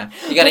 right? Yeah.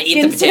 You gotta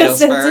eat the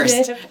potatoes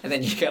first, and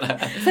then you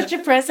gotta. Such a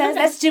process.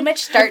 That's too much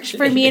starch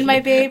for me and my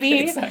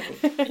baby.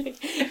 Exactly.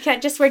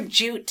 Can't just wear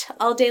jute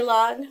all day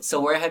long. So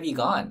where have you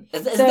gone?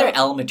 Isn't there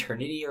L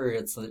maternity or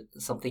it's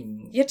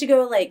something? You have to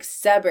go like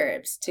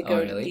suburbs to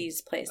go to these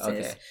places.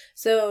 Okay.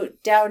 So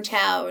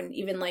downtown,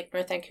 even like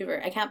North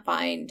Vancouver, I can't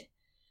find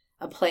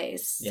a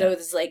place. So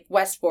it's like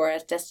West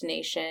Forest,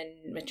 Destination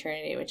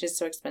Maternity, which is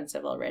so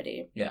expensive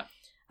already. Yeah.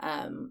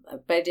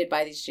 But I did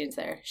buy these jeans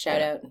there.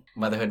 Shout out.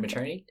 Motherhood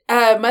Maternity?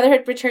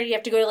 Motherhood Maternity, you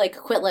have to go to like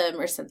Quitlam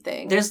or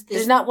something.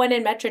 There's not one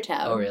in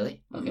Metrotown. Oh,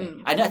 really? Okay.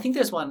 Mm-hmm. I think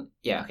there's one.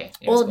 Yeah, okay.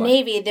 Yeah, Old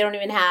Navy, they don't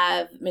even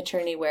have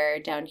maternity wear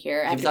down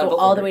here. I have to go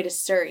all the way to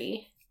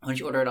Surrey. Why don't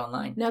you order it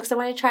online? No, because I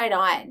want to try it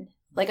on.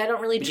 Like, I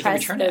don't really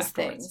trust those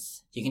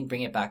things. You can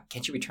bring it back.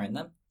 Can't you return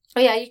them? Oh,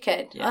 yeah, you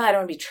could. Yeah. Oh, I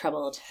don't want to be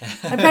troubled.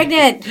 I'm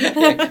pregnant.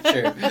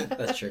 True.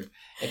 That's true.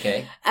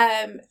 Okay.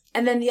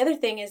 And then the other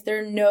thing is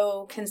there are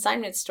no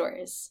consignment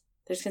stores.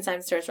 There's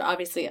consignment stores for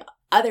obviously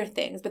other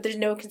things, but there's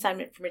no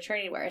consignment for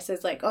maternity wear. So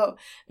it's like, oh,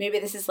 maybe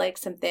this is like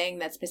something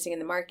that's missing in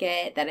the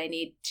market that I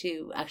need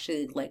to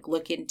actually like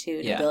look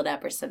into to build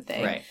up or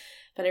something. Right.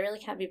 But I really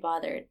can't be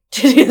bothered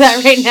to do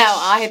that right now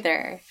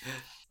either.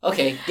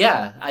 Okay,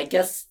 yeah, I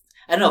guess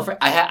I don't know.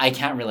 I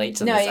can't relate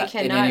to this you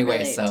cannot in any way.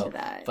 relate So, to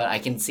that. but I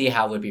can see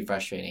how it would be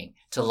frustrating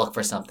to look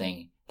for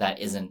something that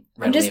isn't.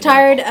 I'm just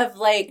tired of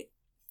like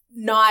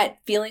not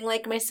feeling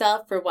like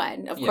myself. For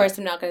one, of course,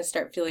 I'm not going to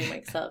start feeling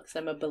myself because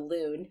I'm a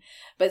balloon.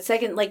 But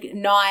second, like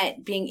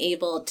not being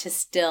able to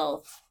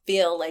still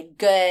feel like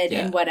good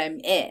in what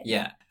I'm in.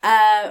 Yeah.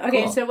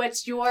 Okay, cool. So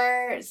what's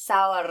your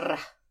sour?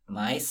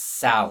 My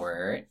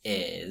sour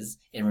is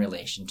in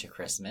relation to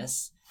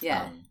Christmas.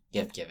 Yeah.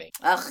 Gift giving.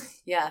 Ugh,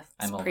 yeah.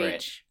 I'm over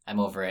it. I'm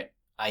over it.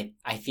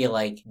 I feel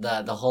like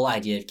the whole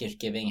idea of gift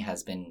giving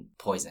has been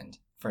poisoned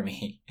for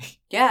me.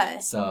 Yeah.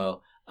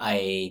 So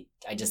I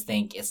just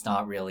think it's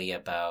not really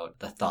about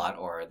the thought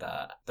or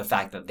the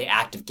fact that the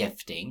act of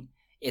gifting.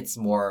 It's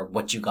more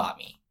what you got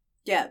me.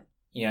 Yeah.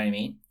 You know what I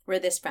mean?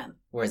 Where's this from?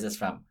 Where's this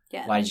from?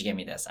 Yeah. Why did you get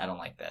me this? I don't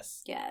like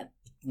this. Yeah.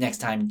 Next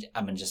time,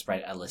 I'm going to just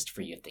write a list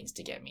for you of things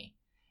to get me.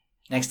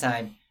 Next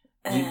time,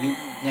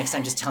 next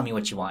time, just tell me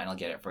what you want and I'll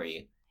get it for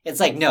you. It's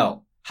like,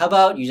 no. How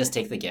about you just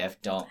take the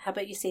gift? Don't. How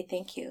about you say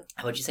thank you?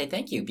 How about you say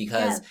thank you?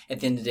 Because at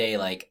the end of the day,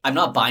 like, I'm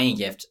not buying a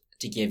gift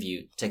to give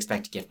you to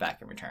expect a gift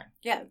back in return.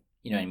 Yeah.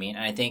 You know what I mean?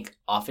 And I think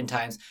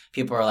oftentimes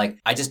people are like,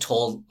 I just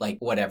told, like,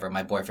 whatever,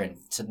 my boyfriend,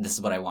 this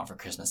is what I want for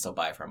Christmas, so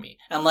buy it for me.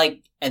 I'm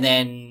like, and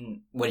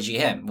then what did you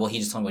get him? Well, he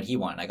just told me what he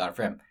wanted. I got it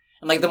for him.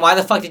 I'm like, then why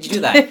the fuck did you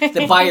do that?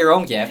 Then buy your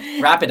own gift,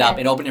 wrap it up,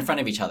 and open it in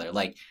front of each other.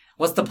 Like,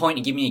 what's the point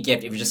in giving me a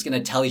gift if you're just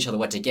going to tell each other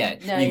what to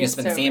get? No, you're going to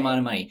spend the same amount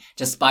of money.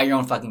 Just buy your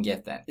own fucking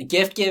gift then. The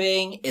gift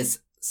giving is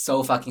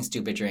so fucking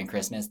stupid during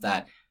Christmas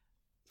that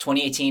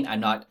 2018, I'm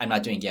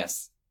not doing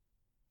gifts.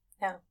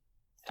 No.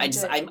 I'm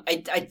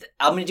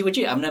going to do what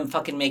you do. I'm going to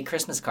fucking make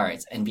Christmas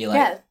cards and be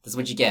like, this is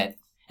what you get.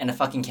 And a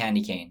fucking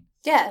candy cane.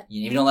 Yeah. If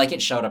you don't like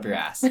it, shove it up your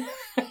ass.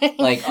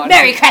 Like, honestly,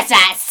 Merry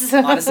Christmas!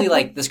 Honestly,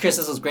 like, this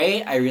Christmas was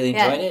great. I really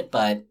enjoyed it,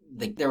 but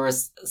like, there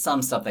was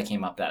some stuff that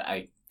came up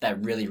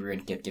that really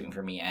ruined gift giving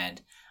for me, and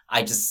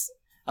I was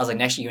like,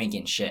 next year you ain't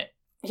getting shit.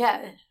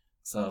 Yeah.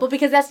 So. Well,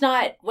 because that's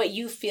not what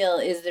you feel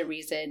is the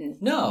reason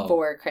No.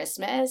 for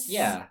Christmas.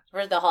 Yeah.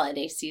 For the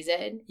holiday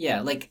season.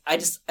 Yeah, like,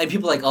 and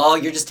people are like, oh,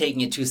 you're just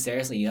taking it too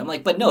seriously. I'm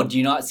like, but no, do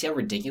you not see how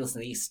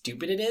ridiculously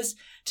stupid it is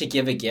to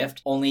give a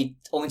gift only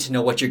to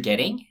know what you're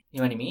getting? You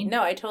know what I mean?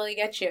 No, I totally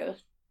get you.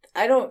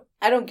 I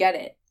don't get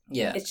it.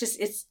 Yeah.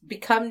 It's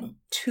become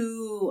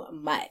too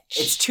much.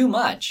 It's too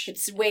much.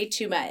 It's way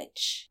too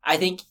much. I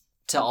think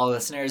to all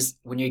listeners,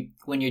 when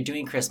you're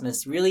doing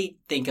Christmas, really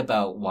think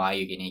about why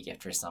you're getting a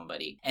gift for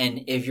somebody.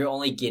 And if you're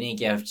only getting a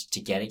gift to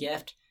get a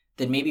gift,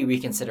 then maybe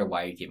reconsider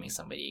why you're giving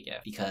somebody a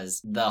gift. Because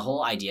the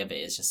whole idea of it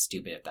is just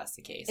stupid if that's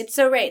the case. It's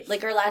so right.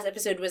 Like our last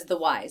episode was the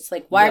whys.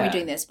 Like, why are we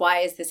doing this? Why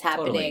is this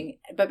happening? Totally.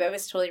 But I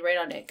was totally right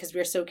on it because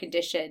we're so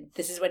conditioned.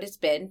 This is what it's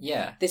been.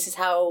 Yeah. This is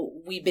how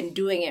we've been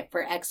doing it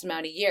for X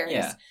amount of years.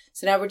 Yeah.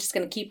 So now we're just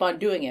going to keep on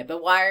doing it.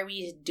 But why are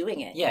we doing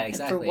it? Yeah,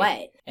 exactly. And for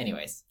what?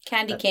 Anyways.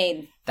 Candy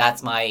cane.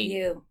 That's my...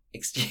 You.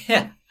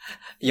 Yeah.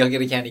 You'll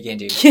get a candy cane,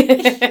 dude.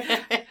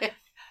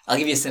 I'll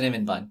give you a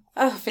cinnamon bun.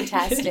 Oh,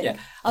 fantastic. Yeah.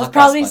 I'll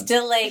probably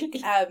still like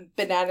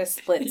banana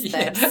splits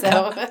then,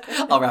 so.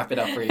 I'll wrap it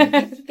up for you.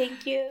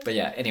 Thank you. But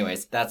yeah,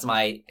 anyways, that's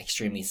my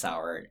extremely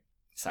sour.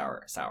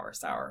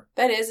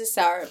 That is a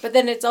sour, but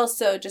then it's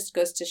also just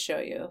goes to show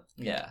you.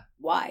 Yeah.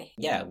 Why?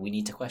 Yeah, we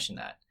need to question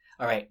that.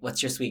 All right,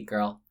 what's your sweet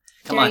girl?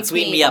 Come Dairy on,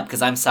 sweeten Queen. me up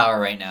because I'm sour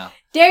right now.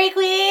 Dairy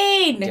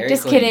Queen!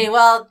 Just kidding.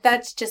 Well,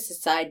 that's just a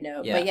side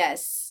note. Yeah. But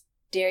yes,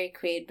 Dairy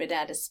Queen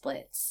banana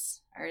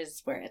splits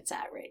is where it's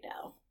at right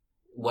now.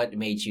 What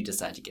made you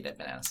decide to get a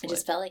banana split? I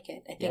just felt like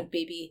it. I think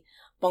baby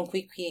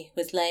Bonquiqui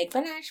was like,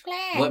 banana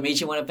split. What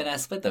made you want a banana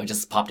split, though? It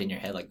just popped in your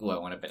head like, oh, I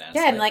want a banana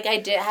Yeah, split. and like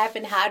I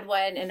haven't had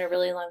one in a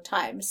really long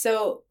time.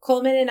 So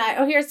Coleman and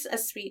I, here's a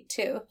sweet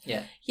too.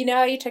 Yeah. You know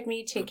how you took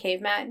me to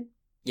Caveman?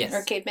 Yes.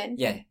 Or Caveman?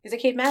 Yeah. Is it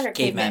Caveman or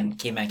Caveman?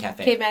 Caveman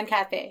Cafe. Caveman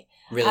Cafe.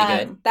 Really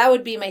good. That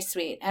would be my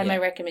sweet and my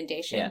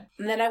recommendation. Yeah.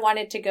 And then I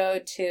wanted to go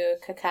to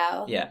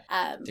Cacao. Yeah.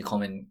 To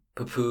Coleman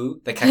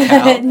poo-poo, the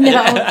cacao.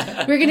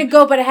 No. We were going to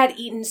go, but I had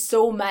eaten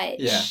so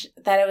much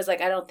that I was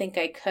like, I don't think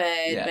I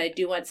could, but I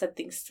do want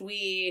something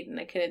sweet, and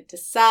I couldn't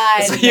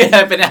decide. So you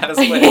had banana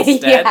split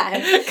instead? Yeah.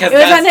 It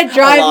was on a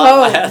drive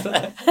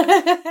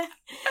home.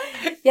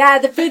 Yeah,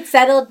 the food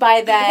settled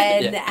by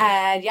then,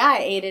 and I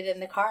ate it in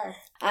the car.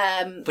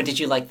 But did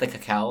you like the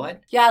cacao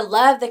one? Yeah, I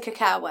love the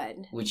cacao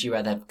one. Would you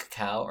rather have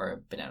cacao or a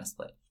banana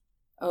split?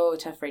 Oh,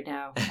 tough right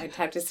now. I'd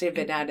have to say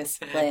banana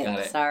split. Got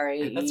it.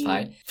 Sorry. That's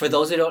fine. For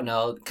those who don't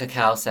know,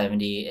 Cacao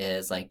 70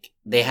 is like,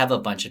 they have a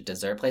bunch of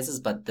dessert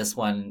places, but this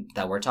one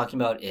that we're talking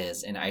about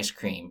is an ice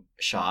cream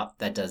shop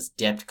that does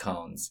dipped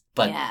cones.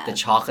 But the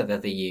chocolate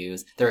that they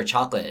use, they're a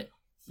chocolate.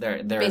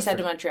 They're based out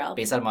of Montreal.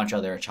 Based out of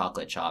Montreal, they're a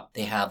chocolate shop.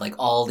 They have like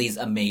all these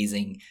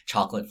amazing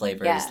chocolate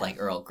flavors, like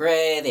Earl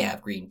Grey. They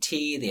have green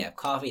tea. They have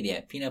coffee. They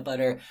have peanut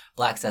butter,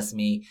 black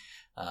sesame.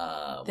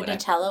 The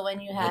Nutella one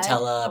you had?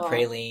 Nutella,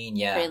 praline,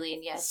 Praline,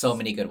 yes. So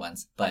many good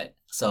ones. But,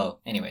 so,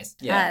 anyways,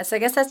 so I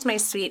guess that's my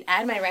sweet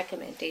and my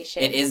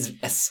recommendation. It is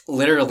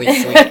literally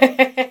sweet.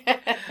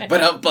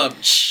 But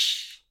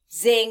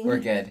Zing. We're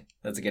good.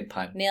 That's a good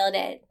pun. Nailed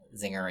it.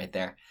 Zinger right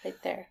there. Right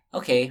there.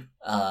 Okay.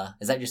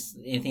 Is that just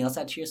anything else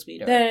out to your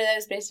suite? Or? No, that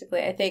was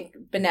basically, I think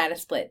Banana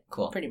Split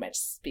Cool. pretty much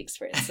speaks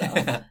for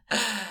itself.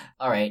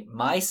 All right.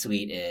 My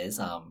suite is,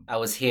 I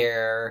was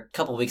here a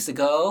couple weeks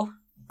ago,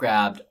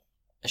 grabbed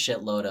a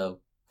shitload of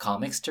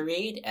comics to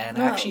read, and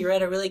I actually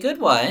read a really good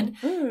one.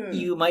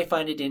 You might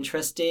find it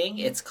interesting.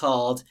 It's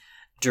called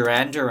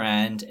Duran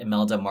Duran,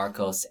 Imelda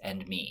Marcos,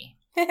 and Me.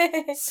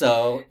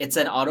 So it's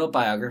an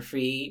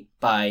autobiography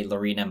by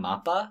Lorena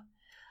Mapa.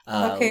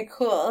 Okay,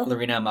 cool.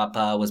 Lorena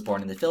Mapa was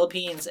born in the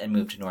Philippines and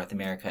moved to North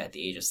America at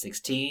the age of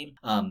 16.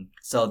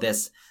 So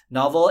this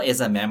novel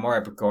is a memoir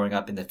of growing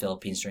up in the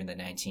Philippines during the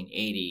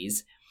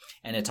 1980s.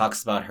 And it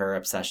talks about her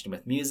obsession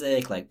with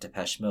music, like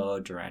Depeche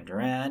Mode, Duran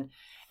Duran.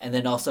 And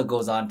then also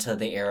goes on to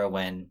the era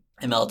when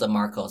Imelda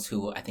Marcos,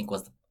 who I think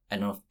was, I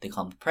don't know if they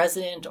call him the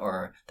president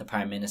or the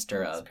prime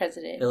minister of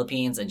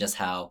Philippines, and just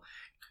how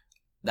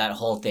that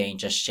whole thing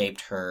just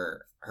shaped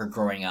her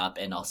growing up,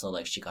 and also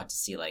like she got to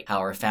see like how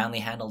her family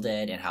handled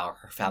it and how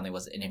her family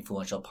was an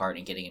influential part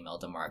in getting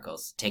Imelda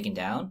Marcos taken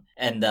down,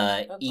 and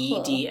the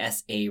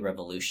EDSA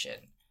revolution.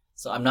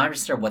 So I'm not even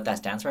sure what that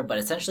stands for, but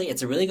essentially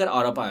it's a really good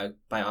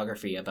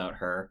autobiography about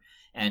her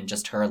and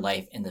just her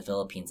life in the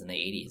Philippines in the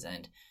 80s,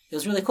 and it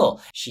was really cool.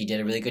 She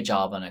did a really good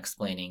job on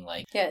explaining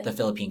like the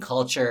Philippine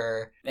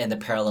culture and the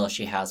parallels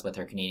she has with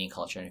her Canadian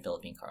culture and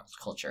Philippine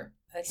culture.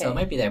 Okay. So it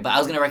might be there. But I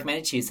was going to recommend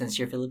it to you since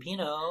you're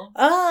Filipino.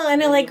 Oh,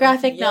 and I like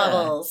graphic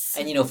novels.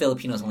 And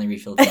Filipinos only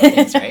read Filipino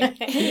things, right?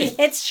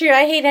 It's true.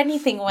 I hate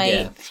anything white.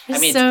 Yeah.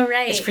 You're so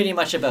right. It's pretty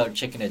much about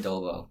chicken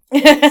adobo.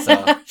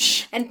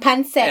 And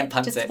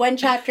pancit. Just one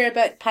chapter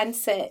about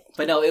pancit.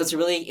 But no, it was a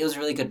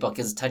really good book.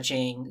 It's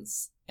touching.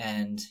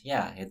 And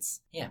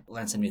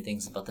learn some new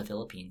things about the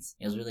Philippines.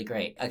 It was really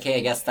great. Okay,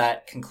 I guess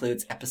that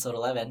concludes episode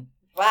 11.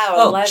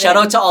 Wow, 11. Shout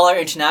out to all our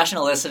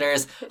international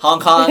listeners, Hong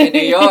Kong and New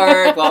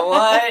York.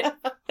 what?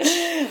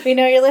 We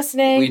know you're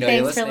listening.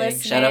 Thanks for listening.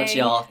 Shout out to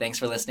y'all. Thanks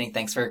for listening.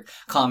 Thanks for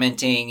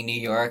commenting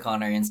New York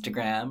on our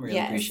Instagram. Really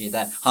appreciate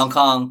that. Hong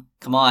Kong,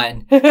 come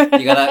on. You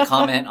gotta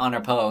comment on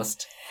our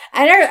post.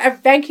 And our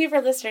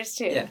Vancouver listeners,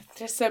 too. Yeah.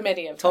 There's so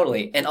many of them.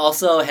 Totally. And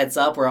also, heads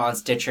up, we're on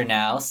Stitcher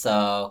now,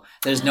 so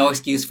there's no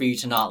excuse for you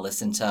to not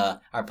listen to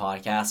our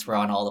podcast. We're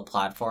on all the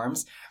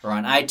platforms. We're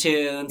on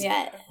iTunes.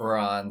 Yeah. We're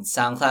on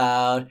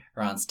SoundCloud.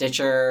 We're on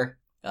Stitcher.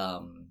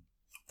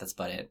 That's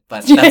about it.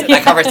 But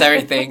that covers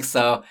everything,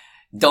 so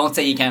don't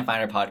say you can't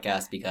find our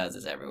podcast because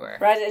it's everywhere.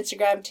 We're on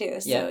Instagram, too,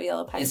 so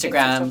Yellow Package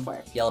Instagram,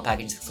 604. Yellow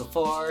Package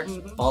 604.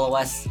 Mm-hmm. Follow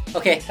us.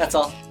 Okay, that's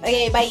all.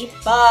 Okay, bye.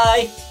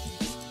 Bye.